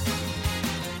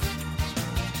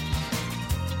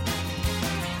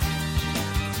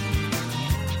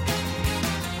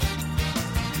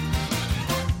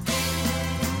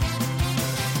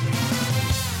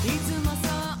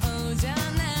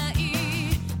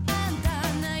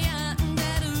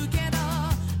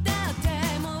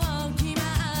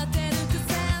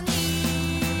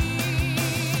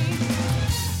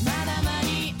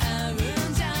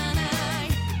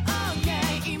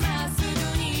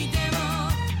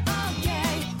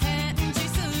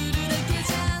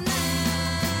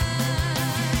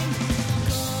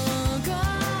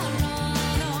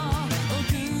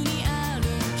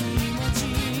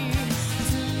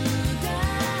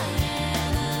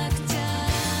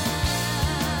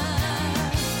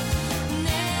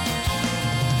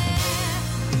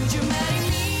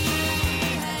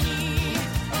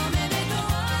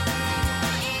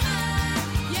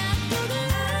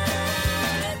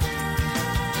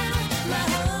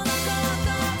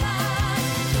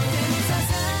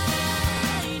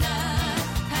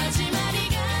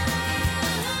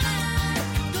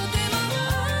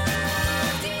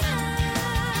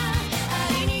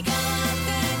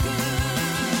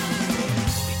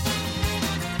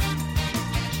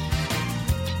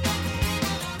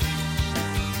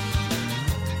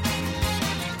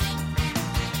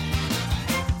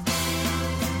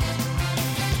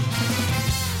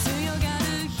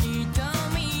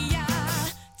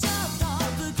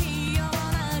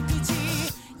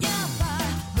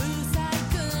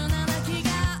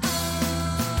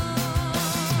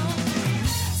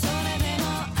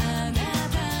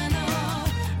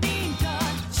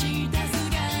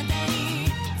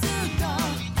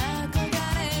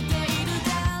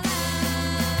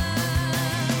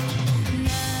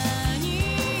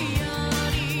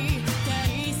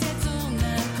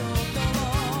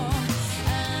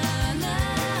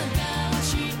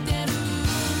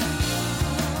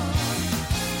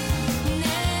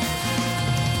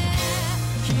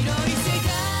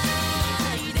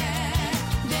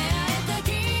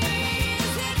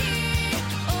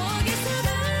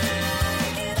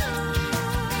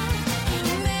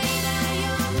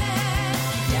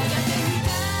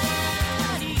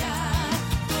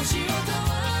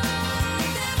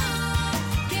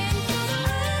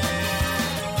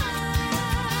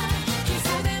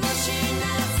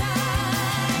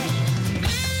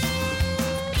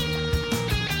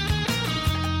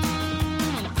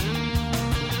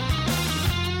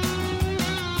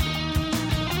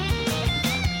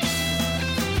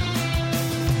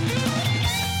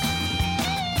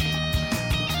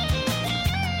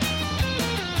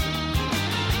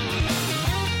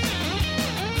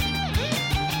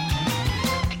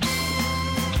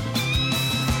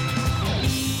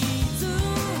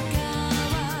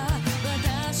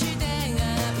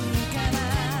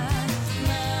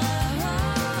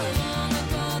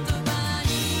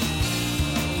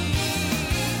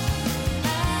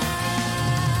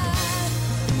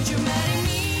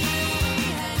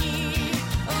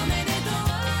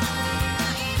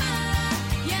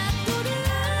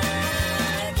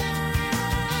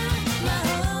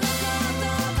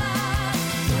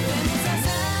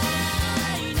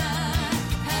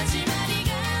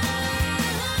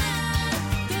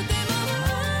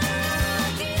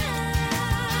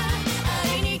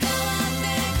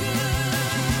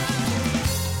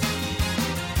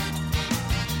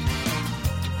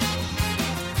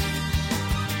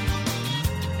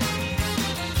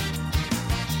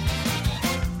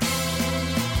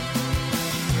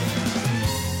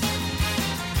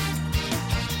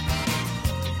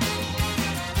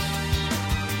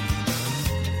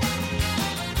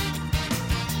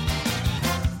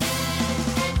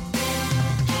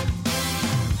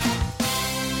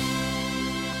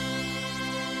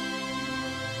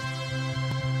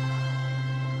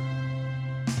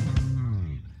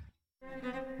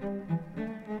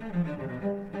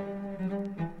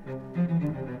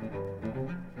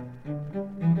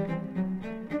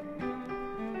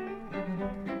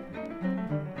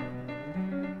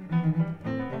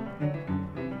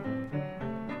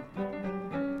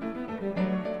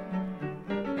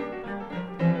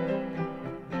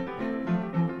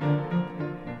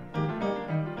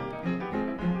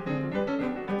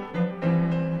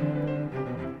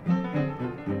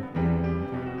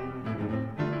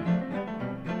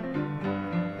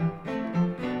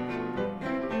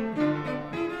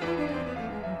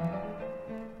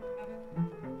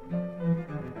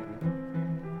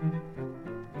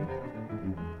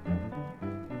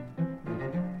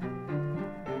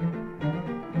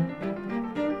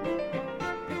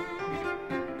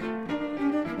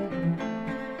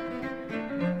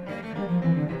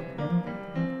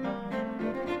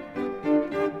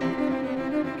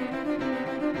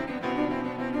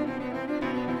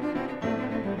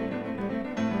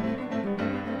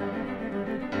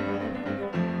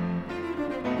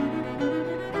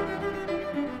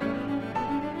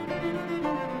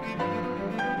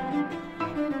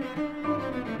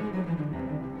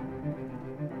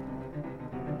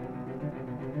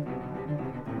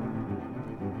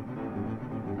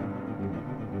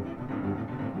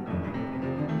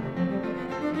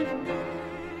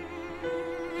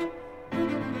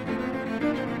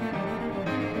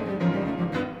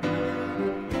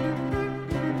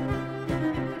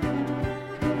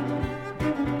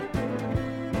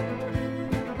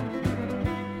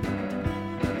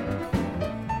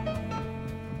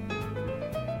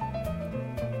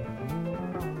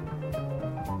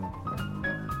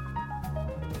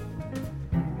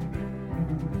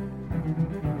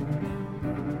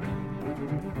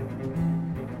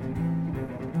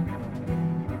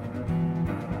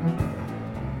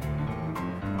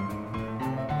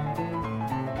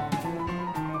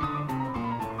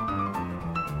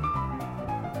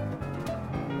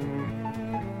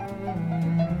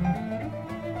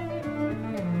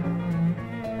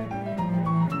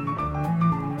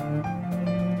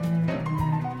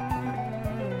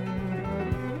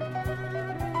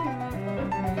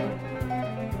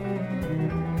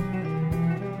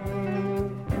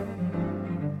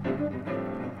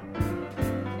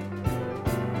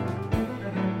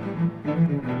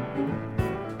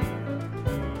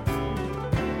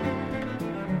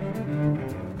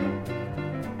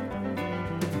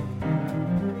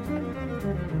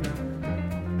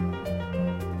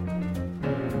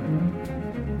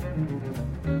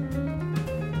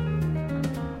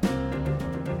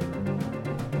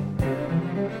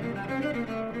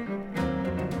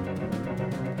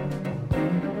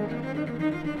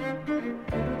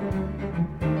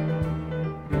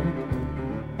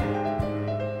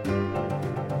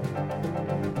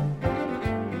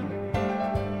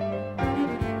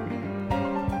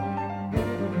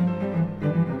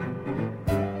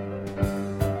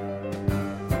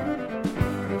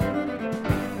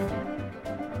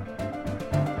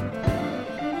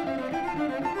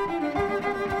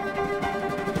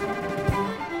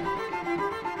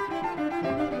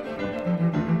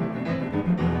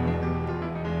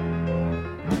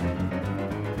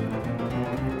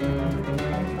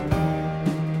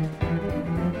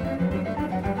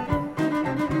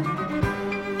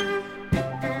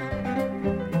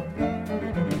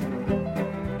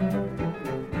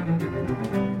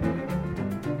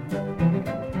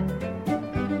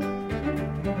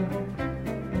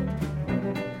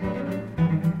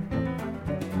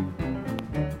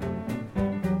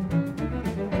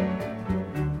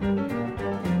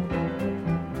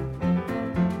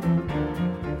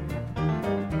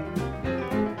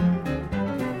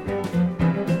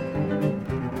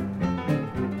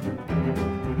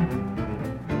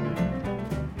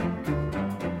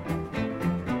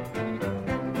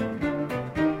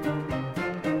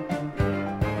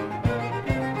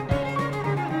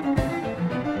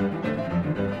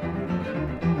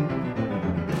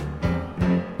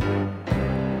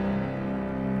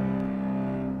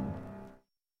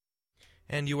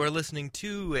 And you are listening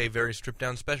to a very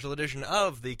stripped-down special edition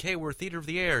of the K-Word Theater of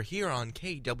the Air here on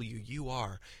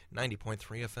KWUR 90.3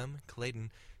 FM,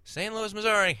 Clayton, St. Louis,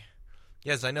 Missouri.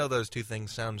 Yes, I know those two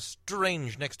things sound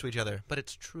strange next to each other, but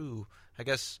it's true. I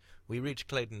guess we reach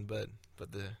Clayton, but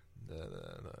the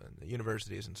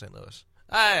university is in St. Louis.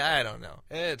 I don't know.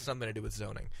 It's something to do with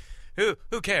zoning.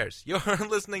 Who cares? You're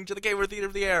listening to the K-Word Theater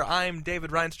of the Air. I'm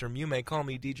David Reinstrom. You may call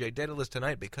me DJ Daedalus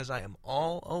tonight because I am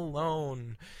all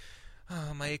alone.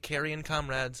 My Icarian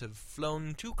comrades have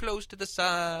flown too close to the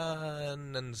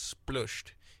sun and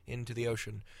splooshed into the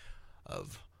ocean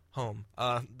of home.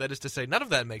 That is to say, none of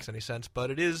that makes any sense, but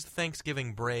it is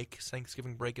Thanksgiving break.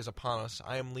 Thanksgiving break is upon us.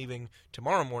 I am leaving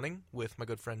tomorrow morning with my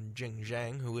good friend Jing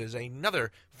Zhang, who is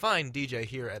another fine DJ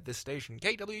here at this station,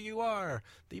 KWUR,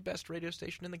 the best radio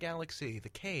station in the galaxy. The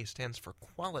K stands for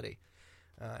quality.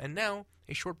 And now,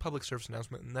 a short public service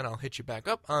announcement, and then I'll hit you back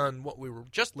up on what we were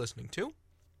just listening to.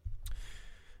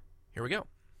 Here we go.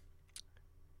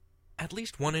 At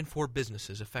least 1 in 4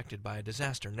 businesses affected by a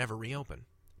disaster never reopen.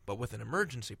 But with an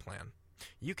emergency plan,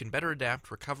 you can better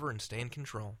adapt, recover, and stay in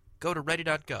control. Go to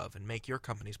ready.gov and make your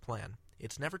company's plan.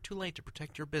 It's never too late to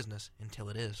protect your business until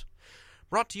it is.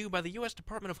 Brought to you by the U.S.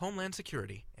 Department of Homeland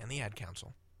Security and the Ad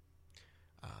Council.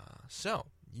 So,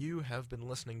 you have been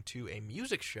listening to a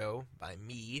music show by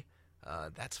me.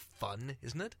 That's fun,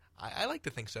 isn't it? I like to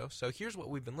think so. So here's what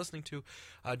we've been listening to.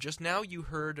 Just now you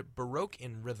heard Baroque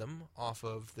in Rhythm off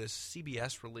of this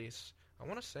CBS release. I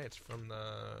want to say it's from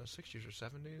the 60s or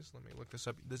 70s. Let me look this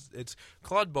up. It's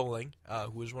Claude Bolling,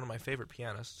 who is one of my favorite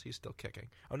pianists. He's still kicking.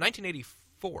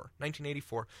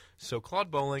 1984. So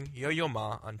Claude Bolling, Yo-Yo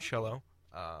Ma on cello,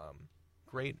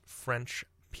 great French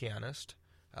pianist,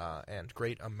 and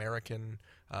great American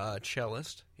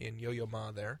cellist in Yo-Yo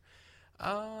Ma there.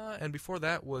 And before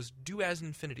that was Do As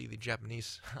Infinity, the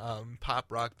Japanese pop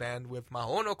rock band with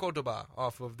Mahou no Kotoba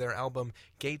off of their album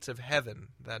Gates of Heaven.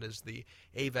 That is the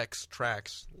Avex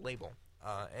Trax label.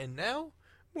 And now,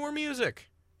 more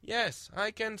music. Yes, I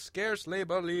can scarcely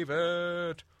believe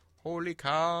it. Holy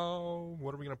cow.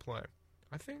 What are we going to play?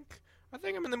 I think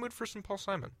I'm in the mood for some Paul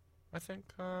Simon. I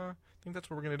think that's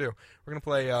what we're going to do. We're going to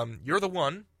play You're the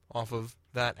One off of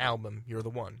that album, You're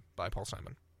the One, by Paul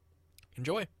Simon.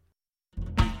 Enjoy.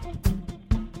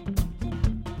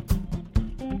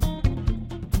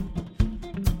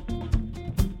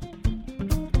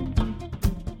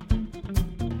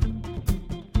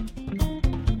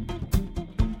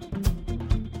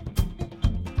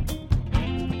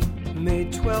 May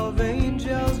 12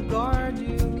 angels guard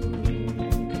you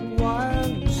while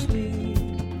you sleep.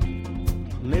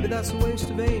 Maybe that's a waste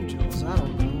of angels, I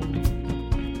don't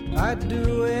know. I'd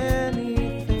do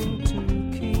anything to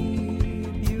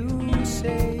keep you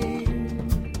safe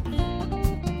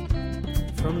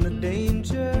from the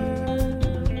danger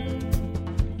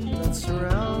that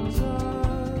surrounds us.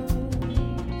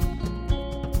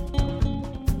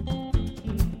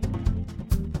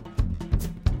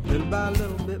 Little by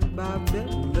little, bit by bit,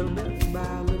 little bit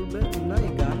by little bit, now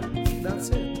you got it, that's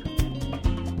it.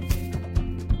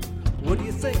 What are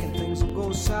you thinking? Things will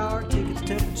go sour, take its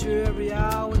temperature every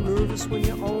hour. Nervous when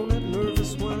you own it,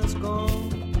 nervous when it's gone.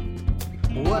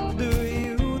 What do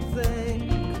you think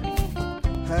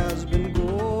has been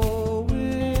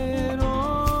going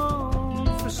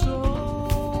on for so long?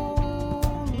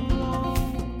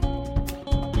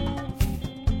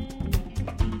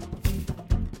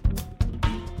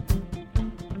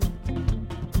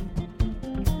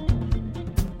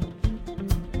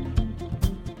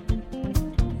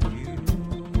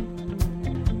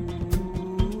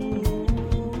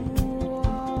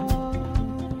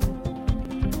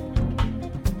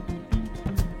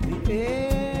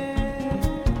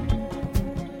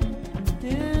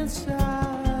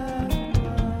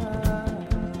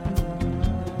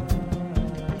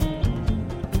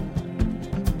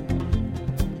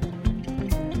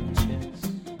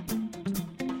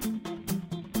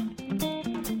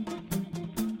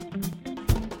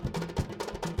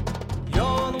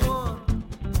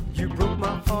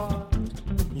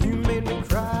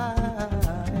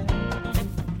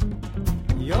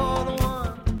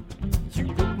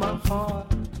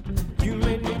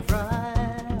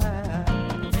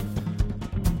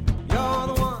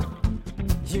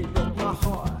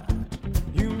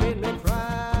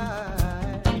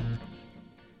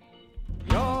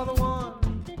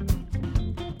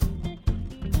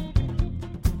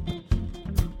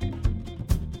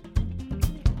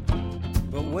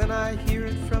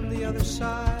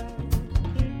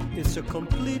 It's a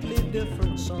completely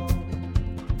different song,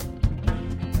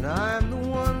 and I'm the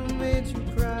one who made you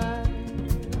cry,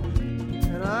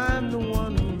 and I'm the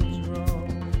one who's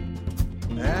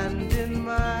wrong, and in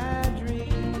my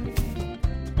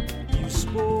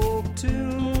to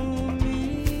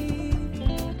me,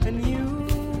 and you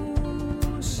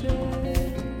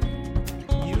said,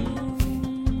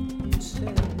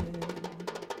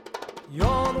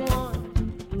 you're the one,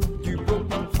 you broke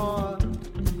my heart,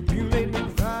 you made me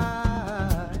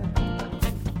cry.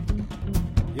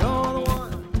 You're the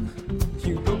one,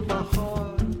 you broke my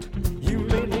heart, you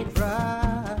made me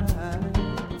cry.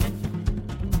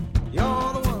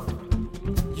 You're the one,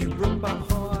 you broke my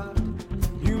heart,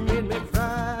 you made me cry.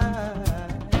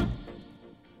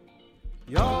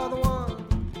 You're the one.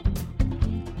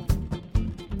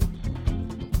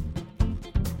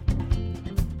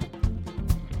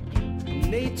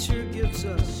 Nature gives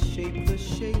us shapeless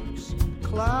shapes,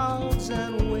 clouds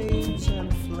and waves and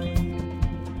flame.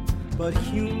 But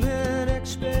human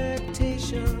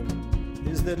expectation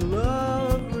is that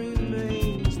love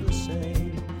remains the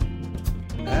same.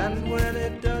 And when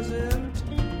it doesn't,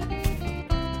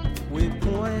 we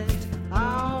point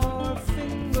our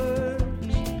fingers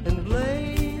and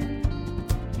blame,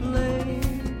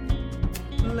 blame,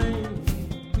 blame.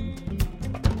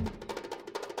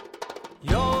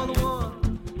 You're the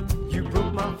one, you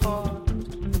broke my heart,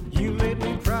 you made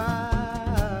me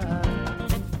cry.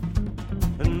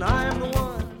 And I am the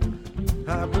one,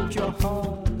 I broke your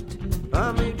heart,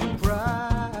 I made you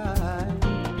cry.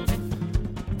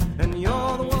 And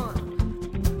you're the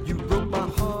one, you broke my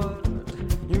heart,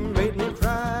 you made me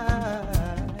cry.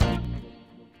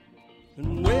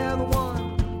 And we're the ones.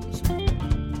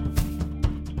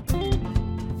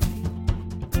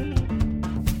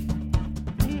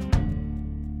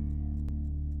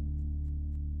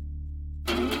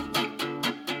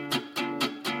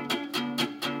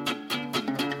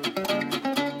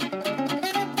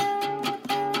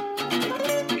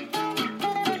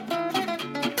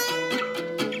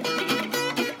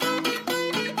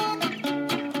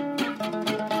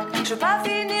 Je veux pas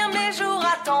finir mes jours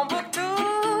à Tombouctou,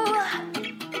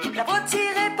 la peau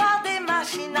tirée par des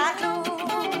machines à clous.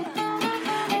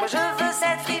 Moi je veux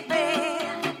être fripée,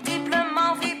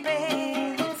 triplement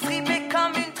fripée, fripée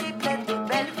comme une triplette de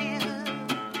Belleville.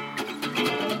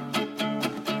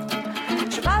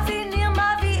 Je veux pas finir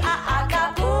ma vie à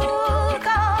Acapulco,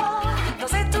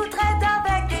 danser tout traite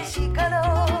avec des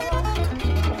gigolos.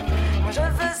 Moi je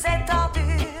veux être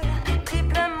tordue,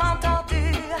 triplement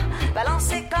tordue,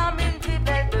 balancée comme une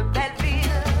triplette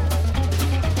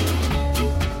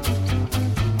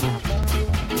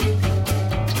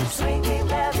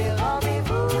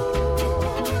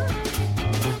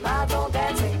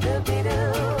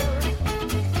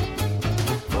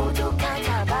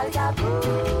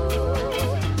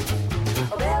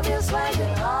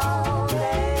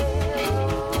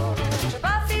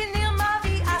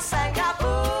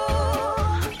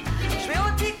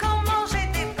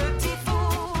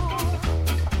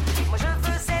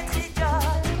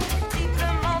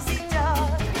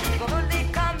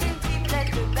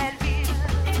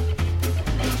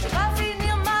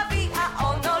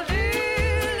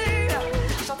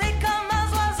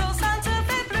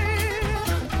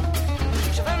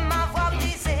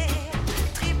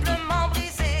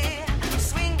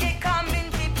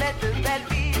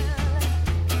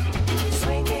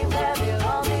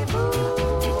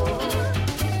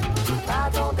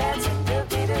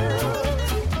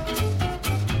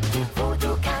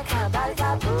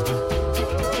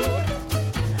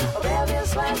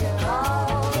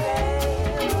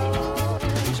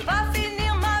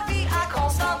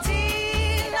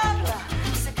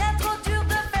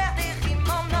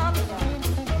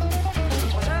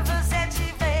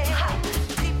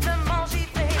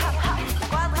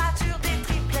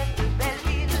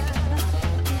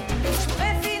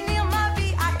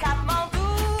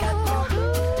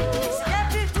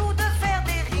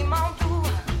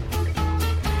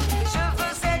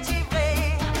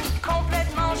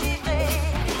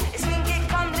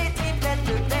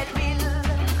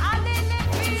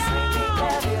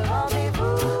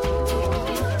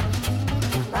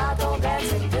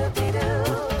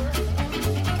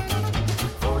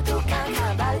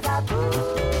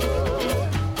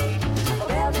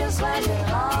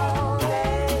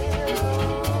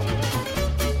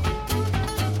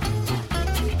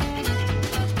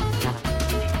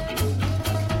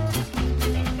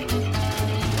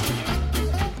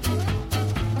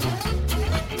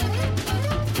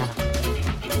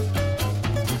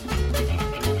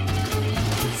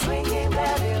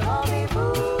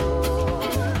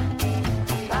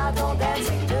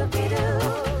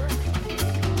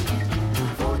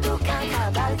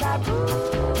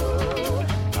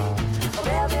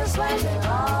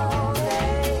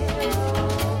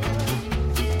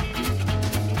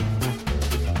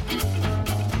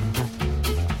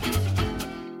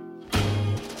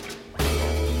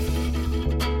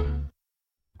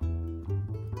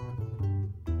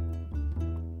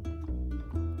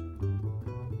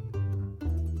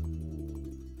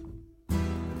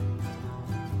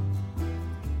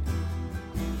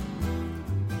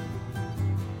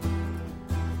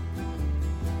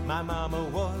My mama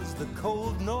was the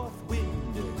cold north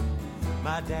wind.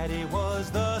 My daddy was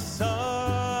the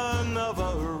son of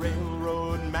a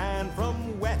railroad man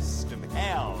from west of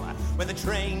hell, where the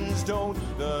trains don't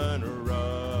even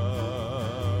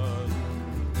run.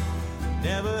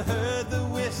 Never heard the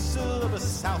whistle of a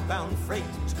southbound freight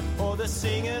or the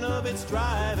singing of its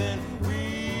driving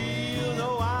wheel.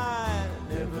 No, I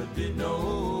never did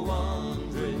know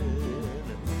wandering.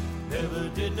 Never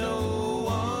did know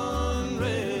wandering.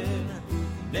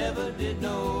 Never did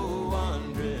know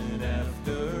wandering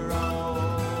after all.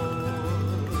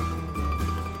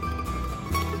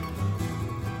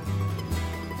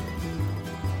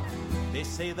 They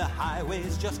say the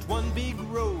highway's just one big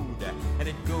road, and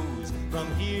it goes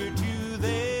from here to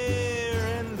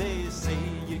there. And they say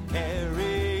you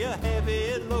carry a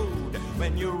heavy load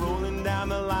when you're rolling down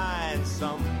the line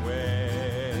somewhere.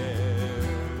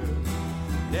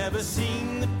 Never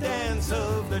seen the dance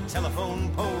of the telephone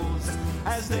poles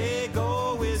as they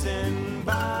go whizzing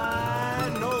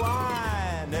by. No,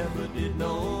 I never did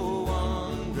know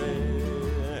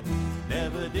wandering.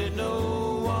 Never did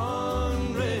know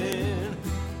wandering.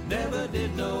 Never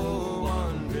did know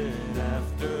wandering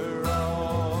after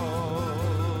all.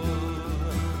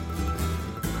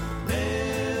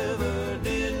 Never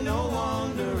did no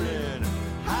wandering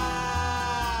high.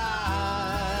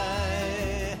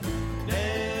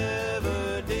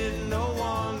 Never did no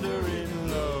wandering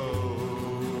low.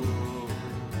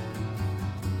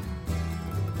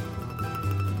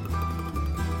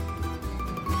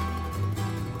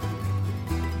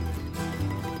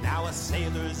 Now a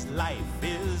sailor's life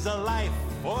is a life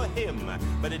for him,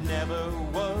 but it never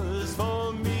was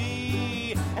for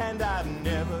me. And I've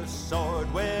never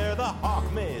soared where the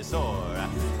hawk may soar,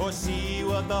 or see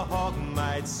what the hawk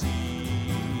might see.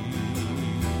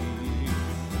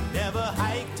 Never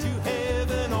hiked to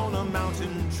heaven on a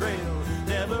mountain trail,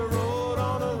 never rode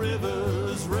on a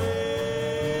river's rage.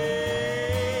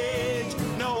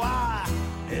 No, I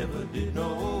never did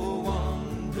no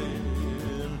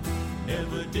wandering.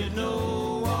 Never did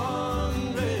no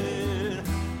wandering.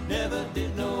 Never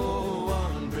did no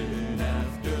wandering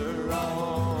after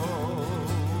all.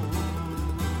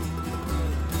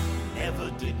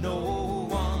 Never did no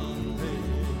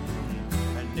wandering.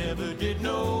 I never did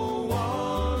no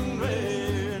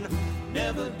wandering.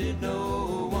 Never did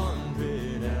no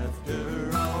wandering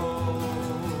after all.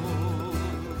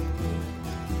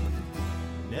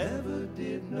 Never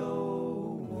did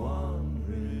no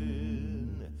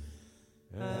wandering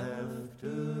after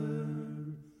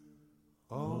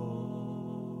all.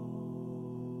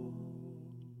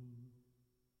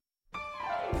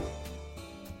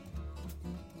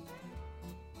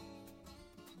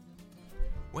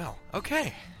 Well,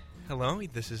 okay. Hello,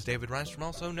 this is David Reinstrom,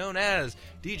 also known as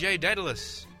DJ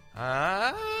Daedalus.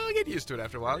 I'll get used to it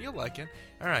after a while. You'll like it.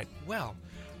 All right, well,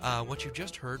 what you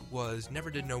just heard was Never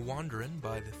Did No Wanderin'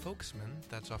 by the Folksmen.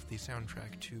 That's off the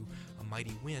soundtrack to A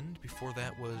Mighty Wind. Before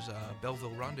that was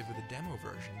Belleville Rendezvous, the demo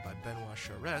version by Benoit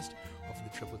Charest off of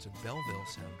the Triplets of Belleville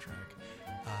soundtrack.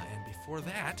 And before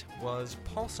that was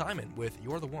Paul Simon with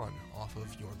You're the One off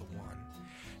of You're the One.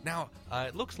 Now,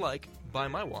 it looks like, by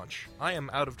my watch, I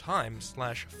am out of time /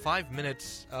 5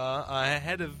 minutes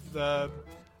ahead of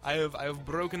I have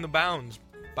broken the bounds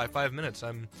by 5 minutes.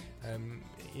 I'm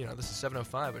this is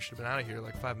 7:05. I should have been out of here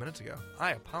like 5 minutes ago.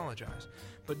 I apologize.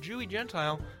 But Jewy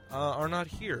Gentile are not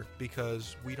here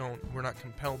because we're not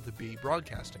compelled to be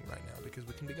broadcasting right now because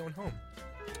we can be going home.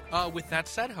 With that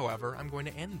said, however, I'm going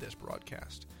to end this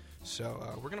broadcast. So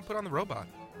we're going to put on the robot.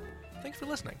 Thanks for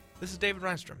listening. This is David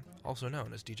Reinstrom, also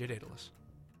known as DJ Daedalus.